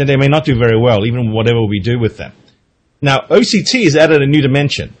process, then they may not do very well, even whatever we do with them. Now, OCT has added a new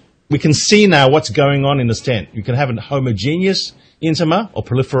dimension. We can see now what's going on in the stent. You can have a homogeneous intima or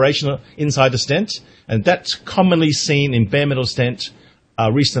proliferation inside the stent, and that's commonly seen in bare metal stent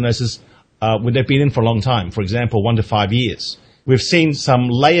restenosis when they've been in for a long time, for example, 1 to 5 years. We've seen some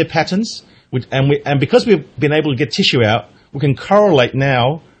layer patterns, and because we've been able to get tissue out, we can correlate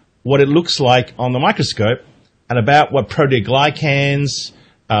now what it looks like on the microscope and about what proteoglycans,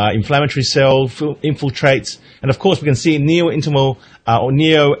 inflammatory cell infiltrates, and of course we can see neointimal or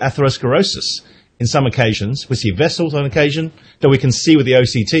neoatherosclerosis in some occasions. We see vessels on occasion that we can see with the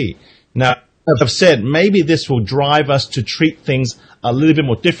OCT. Now, as I've said, maybe this will drive us to treat things a little bit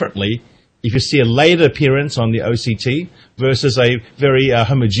more differently if you see a later appearance on the OCT versus a very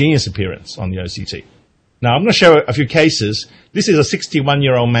homogeneous appearance on the OCT. Now, I'm going to show a few cases. This is a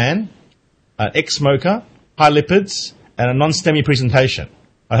 61-year-old man, an ex-smoker, high lipids, and a non-STEMI presentation.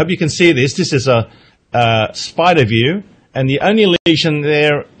 I hope you can see this. This is a spider view, and the only lesion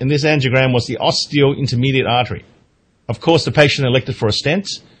there in this angiogram was the ostial intermediate artery. Of course, the patient elected for a stent.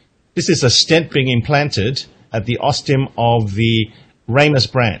 This is a stent being implanted at the ostium of the ramus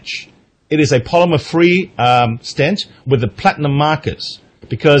branch. It is a polymer-free stent with the platinum markers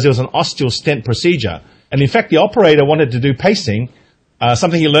because it was an ostial stent procedure. And in fact, the operator wanted to do pacing,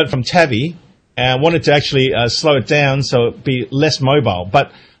 something he learned from TAVI, and wanted to actually slow it down so it be less mobile.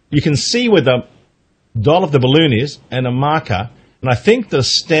 But you can see where the dot of the balloon is and a marker, and I think the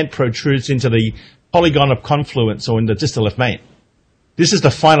stent protrudes into the polygon of confluence or in the distal left main. This is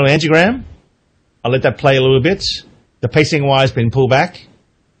the final angiogram. I'll let that play a little bit. The pacing wire has been pulled back.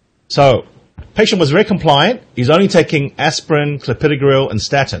 So, patient was very compliant. He's only taking aspirin, clopidogrel, and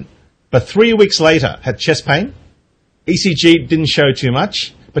statin. But 3 weeks later, had chest pain. ECG didn't show too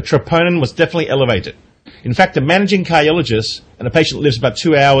much, but troponin was definitely elevated. In fact, the managing cardiologist, and the patient lives about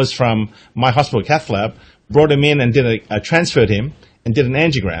 2 hours from my hospital cath lab, brought him in and transferred him and did an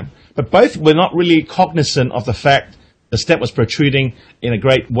angiogram. But both were not really cognizant of the fact the stent was protruding in a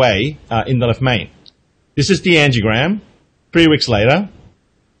great way in the left main. This is the angiogram. 3 weeks later.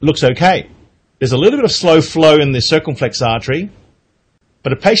 Looks okay. There's a little bit of slow flow in the circumflex artery,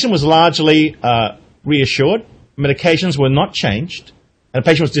 but the patient was largely reassured. Medications were not changed, and the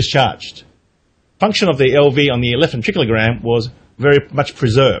patient was discharged. Function of the LV on the left ventriculogram was very much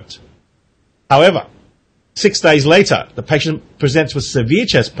preserved. However, 6 days later, the patient presents with severe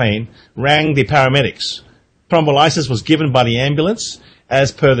chest pain, rang the paramedics. Thrombolysis was given by the ambulance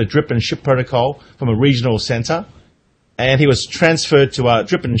as per the drip and ship protocol from a regional center. And he was transferred to a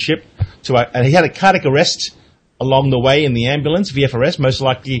drip and ship, and he had a cardiac arrest along the way in the ambulance, VF arrest, most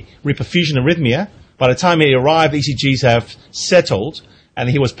likely reperfusion arrhythmia, By the time he arrived, ECGs have settled and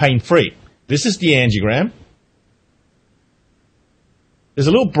he was pain-free. This is the angiogram. There's a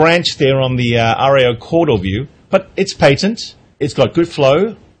little branch there on the RAO caudal view, but it's patent. It's got good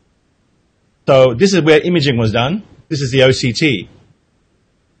flow. So this is where imaging was done. This is the OCT.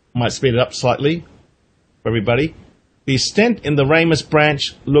 Might speed it up slightly for everybody. The stent in the ramus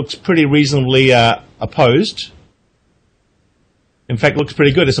branch looks pretty reasonably opposed. In fact, looks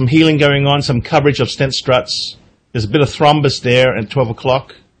pretty good. There's some healing going on, some coverage of stent struts. There's a bit of thrombus there at 12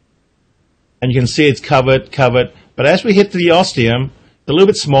 o'clock. And you can see it's covered. But as we hit the ostium, it's a little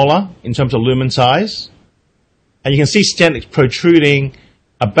bit smaller in terms of lumen size. And you can see stent protruding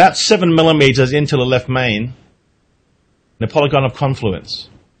about 7 millimeters into the left main, the polygon of confluence.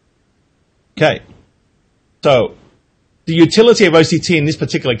 Okay, so the utility of OCT in this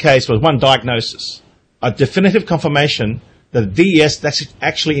particular case was one, diagnosis, a definitive confirmation that the DES that's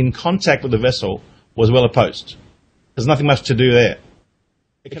actually in contact with the vessel was well opposed. There's nothing much to do there.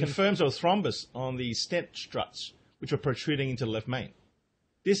 It confirms there was thrombus on the stent struts, which were protruding into the left main.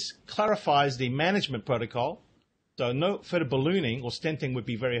 This clarifies the management protocol, so no further ballooning or stenting would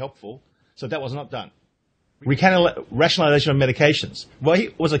be very helpful, so that was not done. Rationalization of medications. Well, he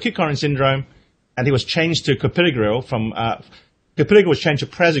was acute coronary syndrome, and he was changed to clopidogrel from, clopidogrel was changed to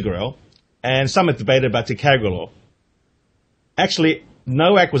prasugrel, and some have debated about ticagrelor. Actually,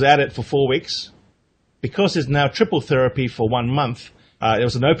 NOAC was added for 4 weeks. Because there's now triple therapy for 1 month, there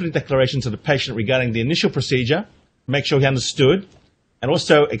was an opening declaration to the patient regarding the initial procedure, make sure he understood, and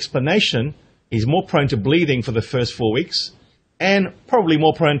also explanation. He's more prone to bleeding for the first 4 weeks, and probably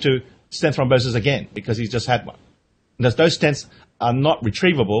more prone to stent thrombosis again, because he's just had one. And as those stents are not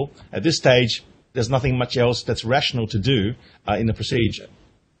retrievable, at this stage, there's nothing much else that's rational to do in the procedure.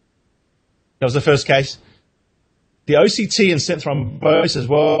 That was the first case. The OCT and stent thrombosis,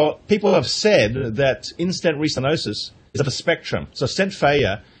 well, people have said that in-stent restenosis is of a spectrum. So stent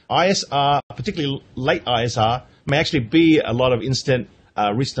failure, ISR, particularly late ISR, may actually be a lot of in-stent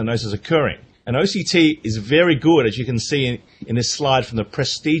restenosis occurring. And OCT is very good, as you can see in this slide from the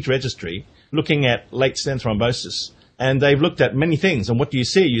Prestige registry, looking at late stent thrombosis. And they've looked at many things. And what do you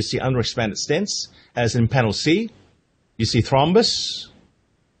see? You see underexpanded stents, as in panel C. You see thrombus.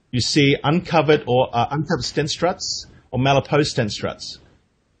 You see uncovered or uncovered stent struts or malopose stent struts.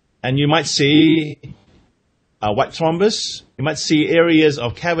 And you might see white thrombus. You might see areas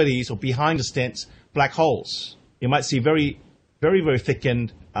of cavities or behind the stents, black holes. You might see very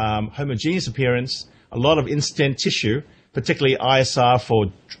thickened homogeneous appearance, a lot of in-stent tissue, particularly ISR for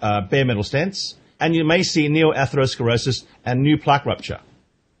bare metal stents, and you may see neoatherosclerosis and new plaque rupture.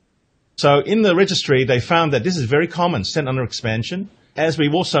 So in the registry, they found that this is very common, stent underexpansion. As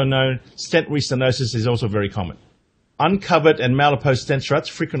we've also known, stent restenosis is also very common. Uncovered and malopose stent struts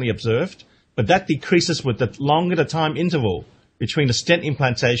frequently observed, but that decreases with the longer the time interval between the stent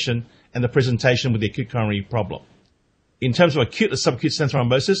implantation and the presentation with the acute coronary problem. In terms of acute or subacute stent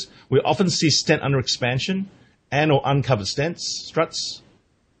thrombosis, we often see stent underexpansion and or uncovered stent struts.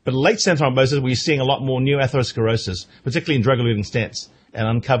 But late stent thrombosis, we're seeing a lot more neoatherosclerosis, particularly in drug-eluting stents and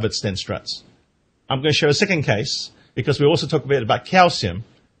uncovered stent struts. I'm going to show a second case, because we also talk a bit about calcium.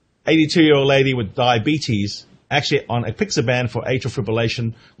 82-year-old lady with diabetes, actually on apixaban for atrial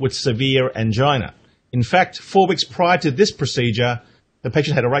fibrillation with severe angina. In fact, 4 weeks prior to this procedure, the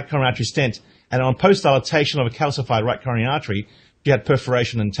patient had a right coronary artery stent, and on post-dilatation of a calcified right coronary artery, she had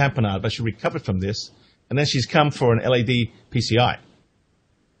perforation and tamponade, but she recovered from this, and then she's come for an LAD PCI.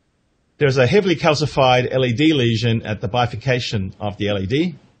 There's a heavily calcified LAD lesion at the bifurcation of the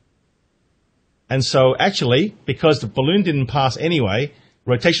LAD. And so actually, because the balloon didn't pass anyway,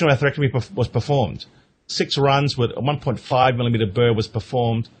 rotational atherectomy was performed. 6 runs with a 1.5 millimeter burr was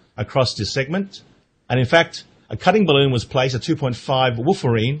performed across this segment. And in fact, a cutting balloon was placed, a 2.5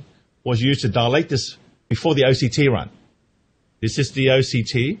 Wolverine was used to dilate this before the OCT run. This is the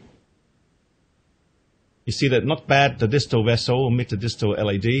OCT. You see that not bad, the distal vessel, mid to distal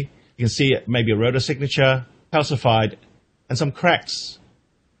LAD. You can see maybe a rotor signature, calcified, and some cracks.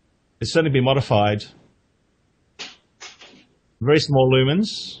 It's certainly been modified. Very small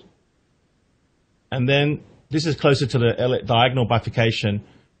lumens. And then this is closer to the diagonal bifurcation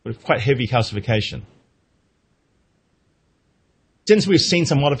with quite heavy calcification. Since we've seen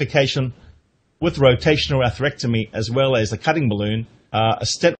some modification with rotational atherectomy as well as a cutting balloon, a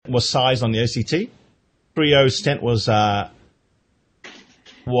stent was sized on the OCT. 3.0 stent was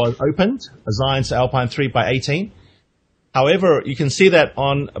opened, a Zions Alpine 3x18. However, you can see that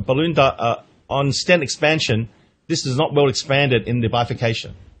on a balloon on stent expansion, this is not well expanded in the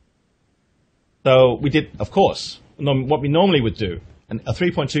bifurcation. So we did, of course, what we normally would do, a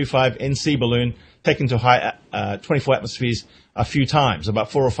 3.25 NC balloon taken to high 24 atmospheres a few times,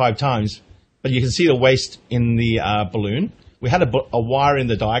 about 4 or 5 times. But you can see the waste in the balloon. We had a wire in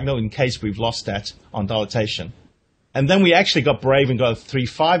the diagonal in case we've lost that on dilatation. And then we actually got brave and got a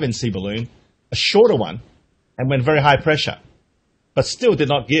 3.5 NC balloon, a shorter one, and went very high pressure, but still did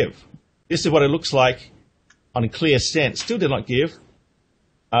not give. This is what it looks like on a clear stent. Still did not give.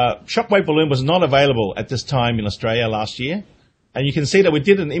 Shockwave balloon was not available at this time in Australia last year. And you can see that we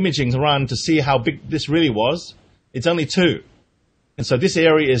did an imaging run to see how big this really was. It's only 2. And so this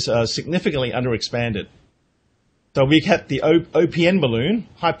area is significantly underexpanded. So we had the OPN balloon,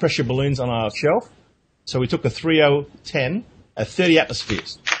 high pressure balloons on our shelf. So we took a 3010 at 30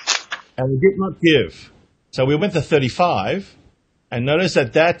 atmospheres. And we did not give. So we went to 35 and notice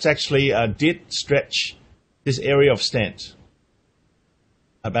that that actually did stretch this area of stent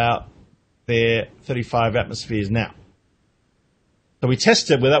about their 35 atmospheres now. So we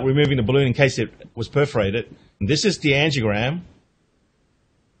tested without removing the balloon in case it was perforated. And this is the angiogram.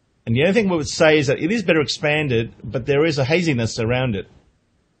 And the only thing we would say is that it is better expanded, but there is a haziness around it,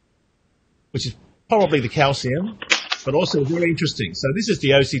 which is probably the calcium, but also very interesting. So this is the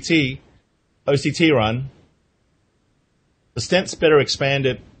OCT run. The stent's better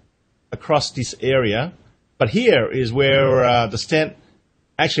expanded across this area, but here is where the stent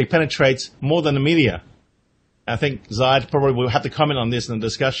actually penetrates more than the media. I think Zaid probably will have to comment on this in the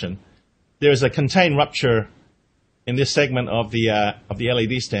discussion. There is a contained rupture in this segment of the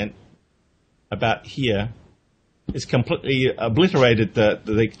LED stent about here. It's completely obliterated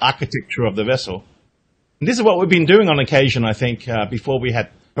the architecture of the vessel. And this is what we've been doing on occasion, I think, before we had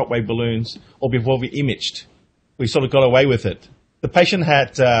shockwave balloons or before we imaged. We sort of got away with it. The patient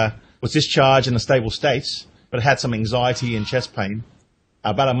was discharged in a stable state, but had some anxiety and chest pain.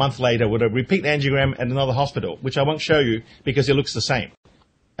 About a month later, with a repeat angiogram at another hospital, which I won't show you because it looks the same.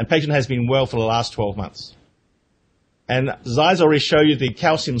 And patient has been well for the last 12 months. And Zai's already showed you the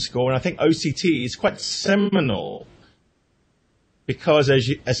calcium score, and I think OCT is quite seminal because,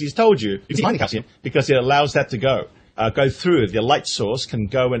 as he's told you, you can find the calcium because it allows that to go through. The light source can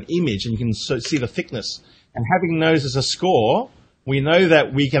go and image, and you can see the thickness. And having those as a score, we know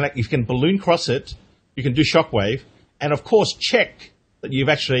that you can balloon cross it, you can do shockwave, and of course check that you've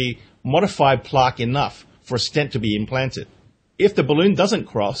actually modified plaque enough for a stent to be implanted. If the balloon doesn't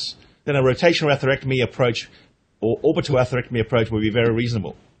cross, then a rotational atherectomy approach or orbital atherectomy approach will be very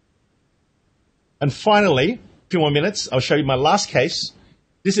reasonable. And finally, a few more minutes, I'll show you my last case.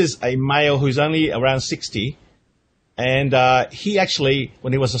 This is a male who's only around 60, and he actually,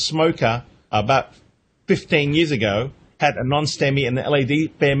 when he was a smoker about 15 years ago, had a non-STEMI and an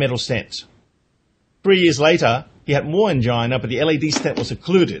LED bare metal stent. 3 years later, he had more angina, but the LED stent was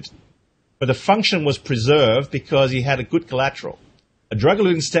occluded. But the function was preserved because he had a good collateral. A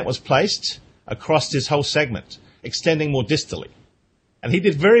drug-eluting stent was placed across this whole segment, extending more distally. And he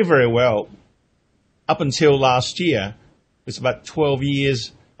did very, very well up until last year. It's about 12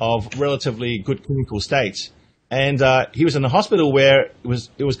 years of relatively good clinical state. And he was in a hospital where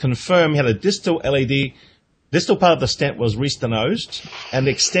it was confirmed he had a distal part of the stent was restenosed and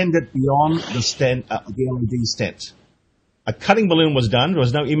extended beyond the stent, the LED stent. A cutting balloon was done. There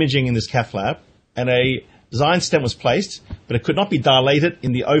was no imaging in this cath lab, and a design stent was placed, but it could not be dilated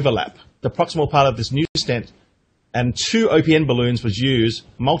in the overlap. The proximal part of this new stent and 2 OPN balloons was used,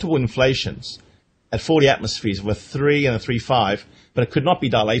 multiple inflations at 40 atmospheres with 3 and a 3.5, but it could not be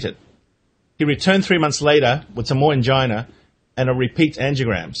dilated. He returned 3 months later with some more angina and a repeat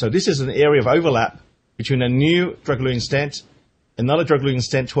angiogram. So this is an area of overlap between a new drug-eluting stent, another drug-eluting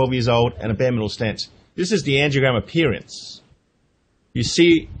stent 12 years old, and a bare metal stent. This is the angiogram appearance. You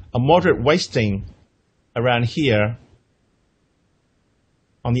see a moderate wasting around here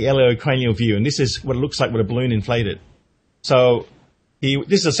on the eleocranial view, and this is what it looks like with a balloon inflated. So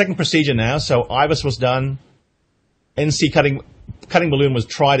this is a second procedure now. So IVUS was done, NC cutting balloon was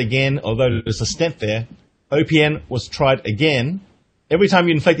tried again, although there's a stent there. OPN was tried again. Every time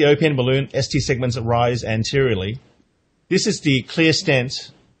you inflate the OPN balloon, ST segments rise anteriorly. This is the clear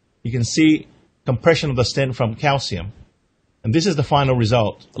stent. You can see compression of the stent from calcium. And this is the final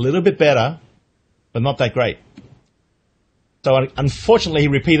result. A little bit better, but not that great. So unfortunately, he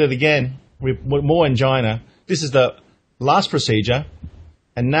repeated again with more angina. This is the last procedure.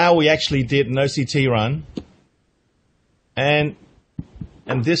 And now we actually did an OCT run. And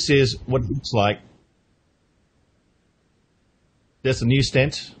this is what it looks like. There's a new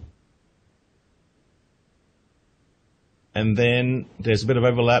stent. And then there's a bit of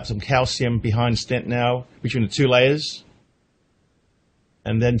overlap, some calcium behind stent now between the 2 layers.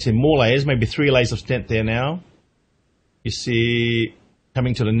 And then 2 more layers, maybe 3 layers of stent there now. You see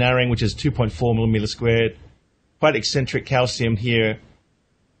coming to the narrowing, which is 2.4 millimeter squared. Quite eccentric calcium here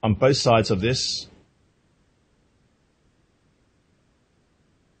on both sides of this.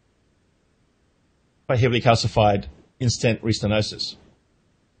 Quite heavily calcified in-stent restenosis.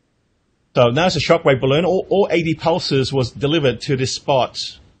 So now it's a shockwave balloon. All 80 pulses was delivered to this spot.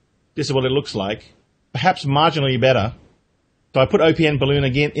 This is what it looks like. Perhaps marginally better. So I put OPN balloon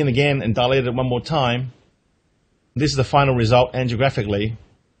in again and dilated it one more time. This is the final result angiographically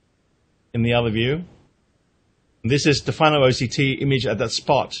in the other view. This is the final OCT image at that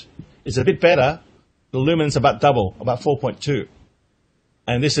spot. It's a bit better. The lumen's about double, about 4.2.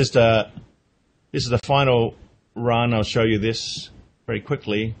 And this is the final run. I'll show you this very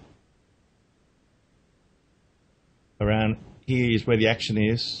quickly. Around here is where the action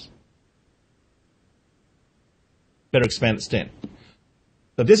is. Better expanded stent.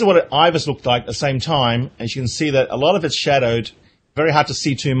 So this is what IVUS looked like at the same time. As you can see that a lot of it's shadowed, very hard to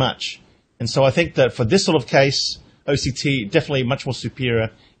see too much. And so I think that for this sort of case, OCT definitely much more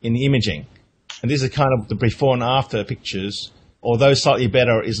superior in the imaging. And this is kind of the before and after pictures, although slightly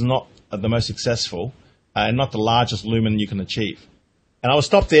better is not the most successful and not the largest lumen you can achieve. And I will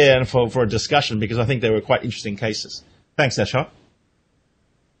stop there for a discussion because I think they were quite interesting cases. Thanks, Ashok.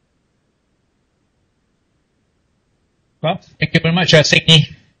 Well, thank you very much, Sydney.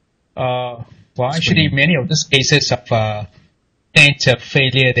 Well, actually, many of these cases of stent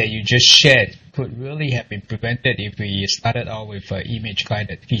failure that you just shared could really have been prevented if we started out with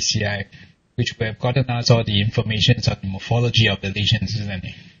image-guided PCI, which would have gotten us all the information on the morphology of the lesions, isn't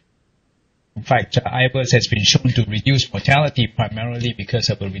it? In fact, IVUS has been shown to reduce mortality primarily because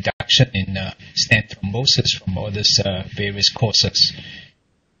of a reduction in stent thrombosis from all these various causes.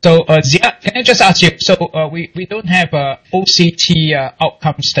 So, Ziad, can I just ask you, so we don't have a OCT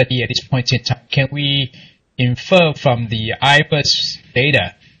outcome study at this point in time. Can we infer from the IVUS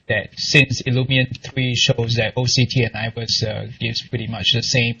data that since Illumin 3 shows that OCT and IVUS gives pretty much the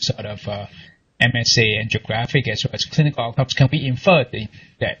same sort of MSA angiographic as well as clinical outcomes, can we infer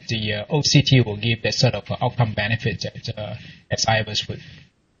that the OCT will give that sort of outcome benefit as IVUS would?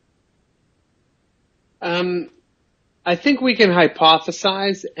 I think we can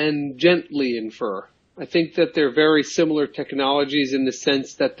hypothesize and gently infer. I think that they're very similar technologies in the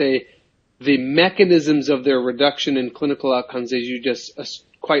sense that the mechanisms of their reduction in clinical outcomes, as you just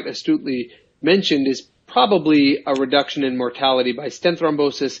quite astutely mentioned, is probably a reduction in mortality by stent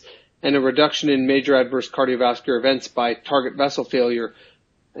thrombosis and a reduction in major adverse cardiovascular events by target vessel failure.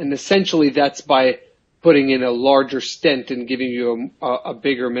 And essentially that's by putting in a larger stent and giving you a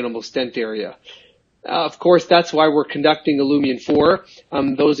bigger minimal stent area. Of course, that's why we're conducting Illumin 4.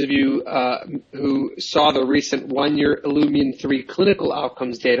 Those of you who saw the recent one-year Illumin 3 clinical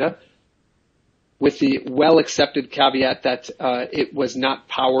outcomes data, with the well-accepted caveat that it was not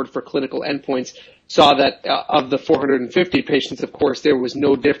powered for clinical endpoints, saw that of the 450 patients, of course, there was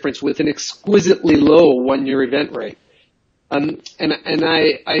no difference with an exquisitely low one-year event rate. And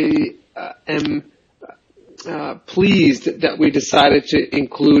I am pleased that we decided to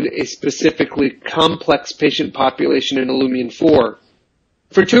include a specifically complex patient population in Illumin 4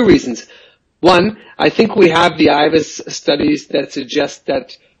 for two reasons. One, I think we have the IVUS studies that suggest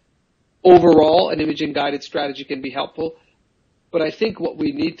that overall an imaging-guided strategy can be helpful, but I think what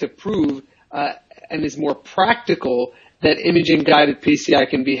we need to prove and is more practical, that imaging-guided PCI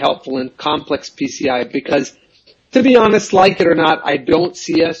can be helpful in complex PCI because, to be honest, like it or not, I don't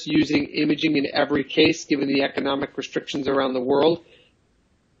see us using imaging in every case given the economic restrictions around the world.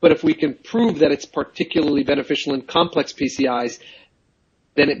 But if we can prove that it's particularly beneficial in complex PCIs,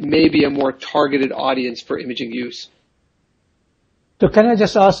 then it may be a more targeted audience for imaging use. So can I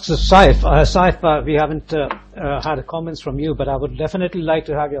just ask Saif? Saif, we haven't had comments from you, but I would definitely like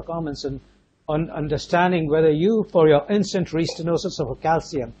to have your comments on understanding whether you, for your instant restenosis of a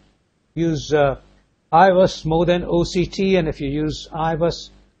calcium, use IVUS more than OCT, and if you use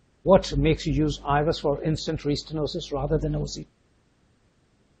IVUS, what makes you use IVUS for instant restenosis rather than OCT?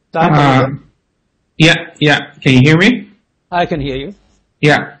 Yeah. Can you hear me? I can hear you.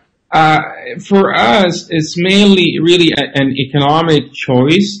 Yeah. For us, it's mainly really an economic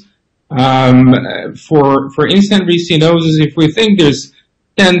choice. For instant restenosis, if we think there's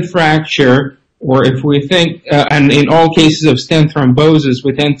stent fracture, or if we think, and in all cases of stent thrombosis,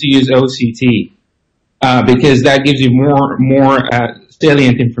 we tend to use OCT. Because that gives you more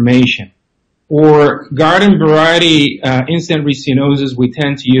salient information. For garden variety instant restenosis, we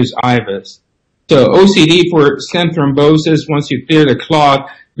tend to use IVUS. So OCT for stent thrombosis, once you clear the clot,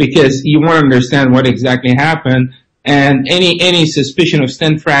 because you want to understand what exactly happened, and any suspicion of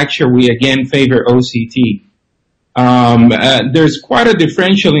stent fracture, we again favor OCT. There's quite a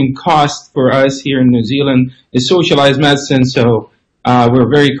differential in cost for us here in New Zealand. It's socialized medicine, so we're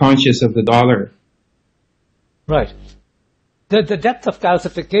very conscious of the dollar. Right. The depth of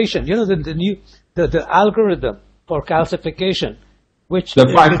calcification, the algorithm for calcification, which the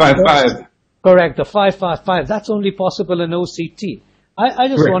 555. Correct, the 555. That's only possible in OCT. I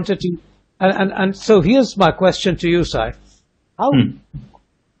just Correct. wanted to, and so here's my question to you, Sai.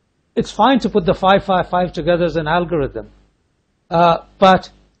 It's fine to put the 555 together as an algorithm, but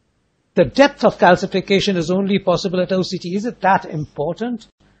the depth of calcification is only possible at OCT. Is it that important?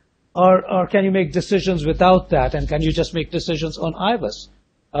 Or can you make decisions without that, and can you just make decisions on IVUS?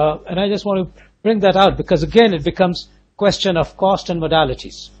 And I just want to bring that out because, again, it becomes a question of cost and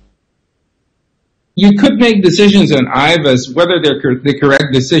modalities. You could make decisions on IVUS, whether they're the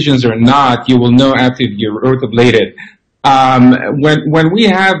correct decisions or not, you will know after you're rotablated. When we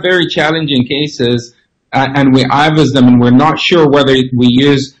have very challenging cases and we IVUS them and we're not sure whether we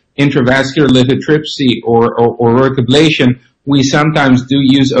use intravascular lithotripsy or rotablation, we sometimes do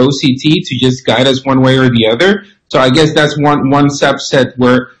use OCT to just guide us one way or the other. So I guess that's one subset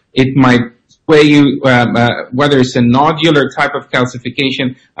where it might sway you, whether it's a nodular type of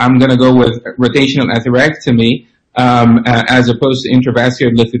calcification, I'm going to go with rotational atherectomy as opposed to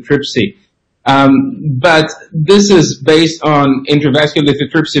intravascular lithotripsy. But this is based on intravascular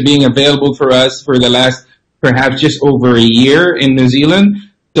lithotripsy being available for us for the last perhaps just over a year in New Zealand.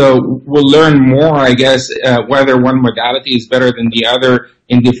 So we'll learn more, I guess, whether one modality is better than the other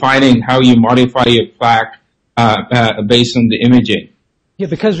in defining how you modify your plaque based on the imaging. Yeah,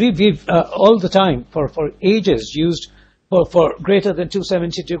 because we've all the time, for ages, used for greater than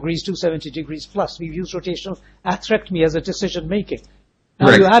 270 degrees plus, we've used rotational atherectomy as a decision making. Now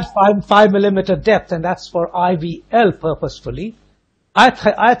Right. you add 5 millimeter depth, and that's for IVL purposefully.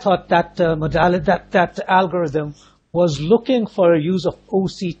 I thought that modality, that algorithm was looking for a use of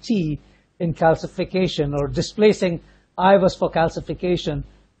OCT in calcification or displacing IVUS for calcification,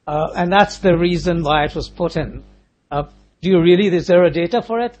 and that's the reason why it was put in. Is there a data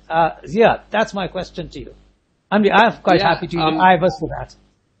for it? Yeah, that's my question to you. I'm quite happy to use IVUS for that.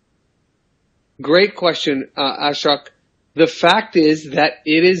 Great question, Ashok. The fact is that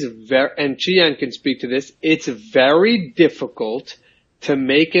it is and Chian can speak to this, it's very difficult to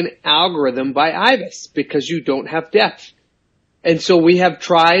make an algorithm by IVUS because you don't have depth. And so we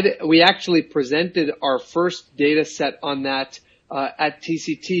actually presented our first data set on that at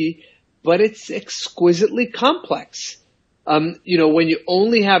TCT, but it's exquisitely complex. When you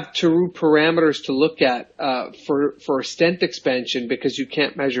only have Teru parameters to look at for stent expansion because you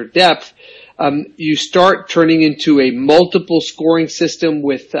can't measure depth, you start turning into a multiple scoring system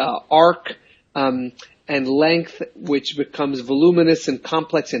with arc and length, which becomes voluminous and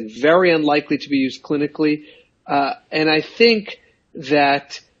complex and very unlikely to be used clinically. And I think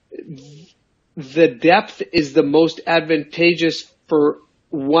that the depth is the most advantageous for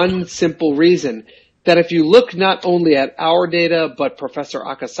one simple reason, that if you look not only at our data, but Professor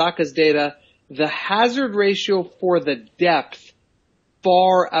Akasaka's data, the hazard ratio for the depth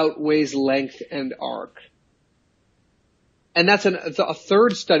far outweighs length and arc. And that's a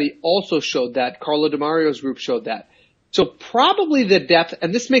third study also showed that. Carlo DiMario's group showed that. So probably the depth,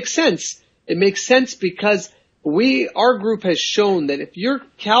 and this makes sense. It makes sense because our group has shown that if your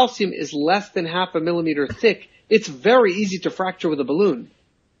calcium is less than 0.5 millimeter thick, it's very easy to fracture with a balloon.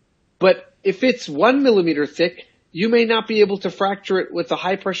 But if it's 1 millimeter thick, you may not be able to fracture it with a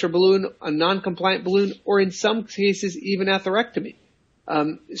high pressure balloon, a non-compliant balloon, or in some cases even atherectomy.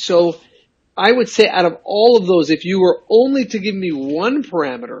 So I would say out of all of those, if you were only to give me one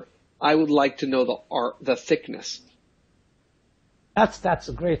parameter, I would like to know the thickness. That's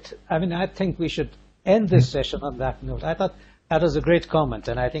a great. I think we should end this session on that note. I thought that was a great comment,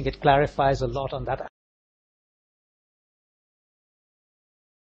 and I think it clarifies a lot on that.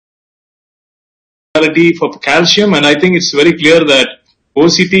 For calcium, and I think it's very clear that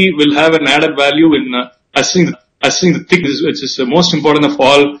OCT will have an added value in assessing the thickness, which is the most important of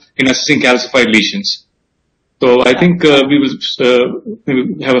all in assessing calcified lesions. So I think we will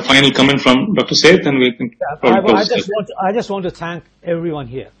have a final comment from Dr. Seth, and we can. I just want to thank everyone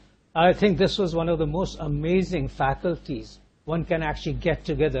here. I think this was one of the most amazing faculties one can actually get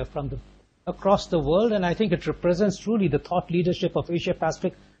together from across the world, and I think it represents truly the thought leadership of Asia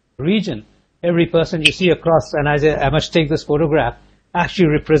Pacific region. Every person you see across, and I must take this photograph, actually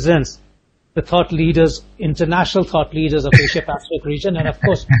represents the thought leaders, international thought leaders of Asia Pacific region. And of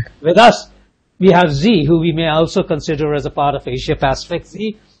course, with us, we have Z, who we may also consider as a part of Asia Pacific.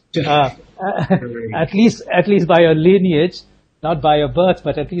 Z, at least by your lineage, not by your birth,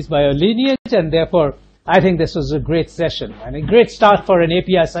 but at least by your lineage, and therefore I think this was a great session and a great start for an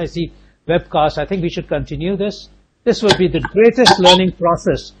APSIC webcast. I think we should continue this. This will be the greatest learning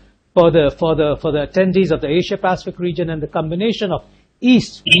process for the attendees of the Asia Pacific region, and the combination of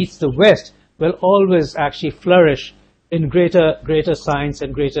East meets the West will always actually flourish in greater science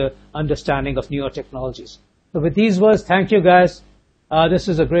and greater understanding of newer technologies. So with these words, thank you guys. This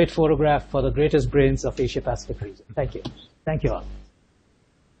is a great photograph for the greatest brains of Asia Pacific region. Thank you. Thank you all.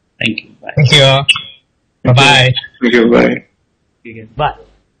 Thank you. Bye. Thank you all. Bye-bye. Thank you. Bye. Bye.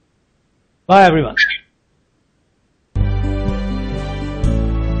 Bye, everyone.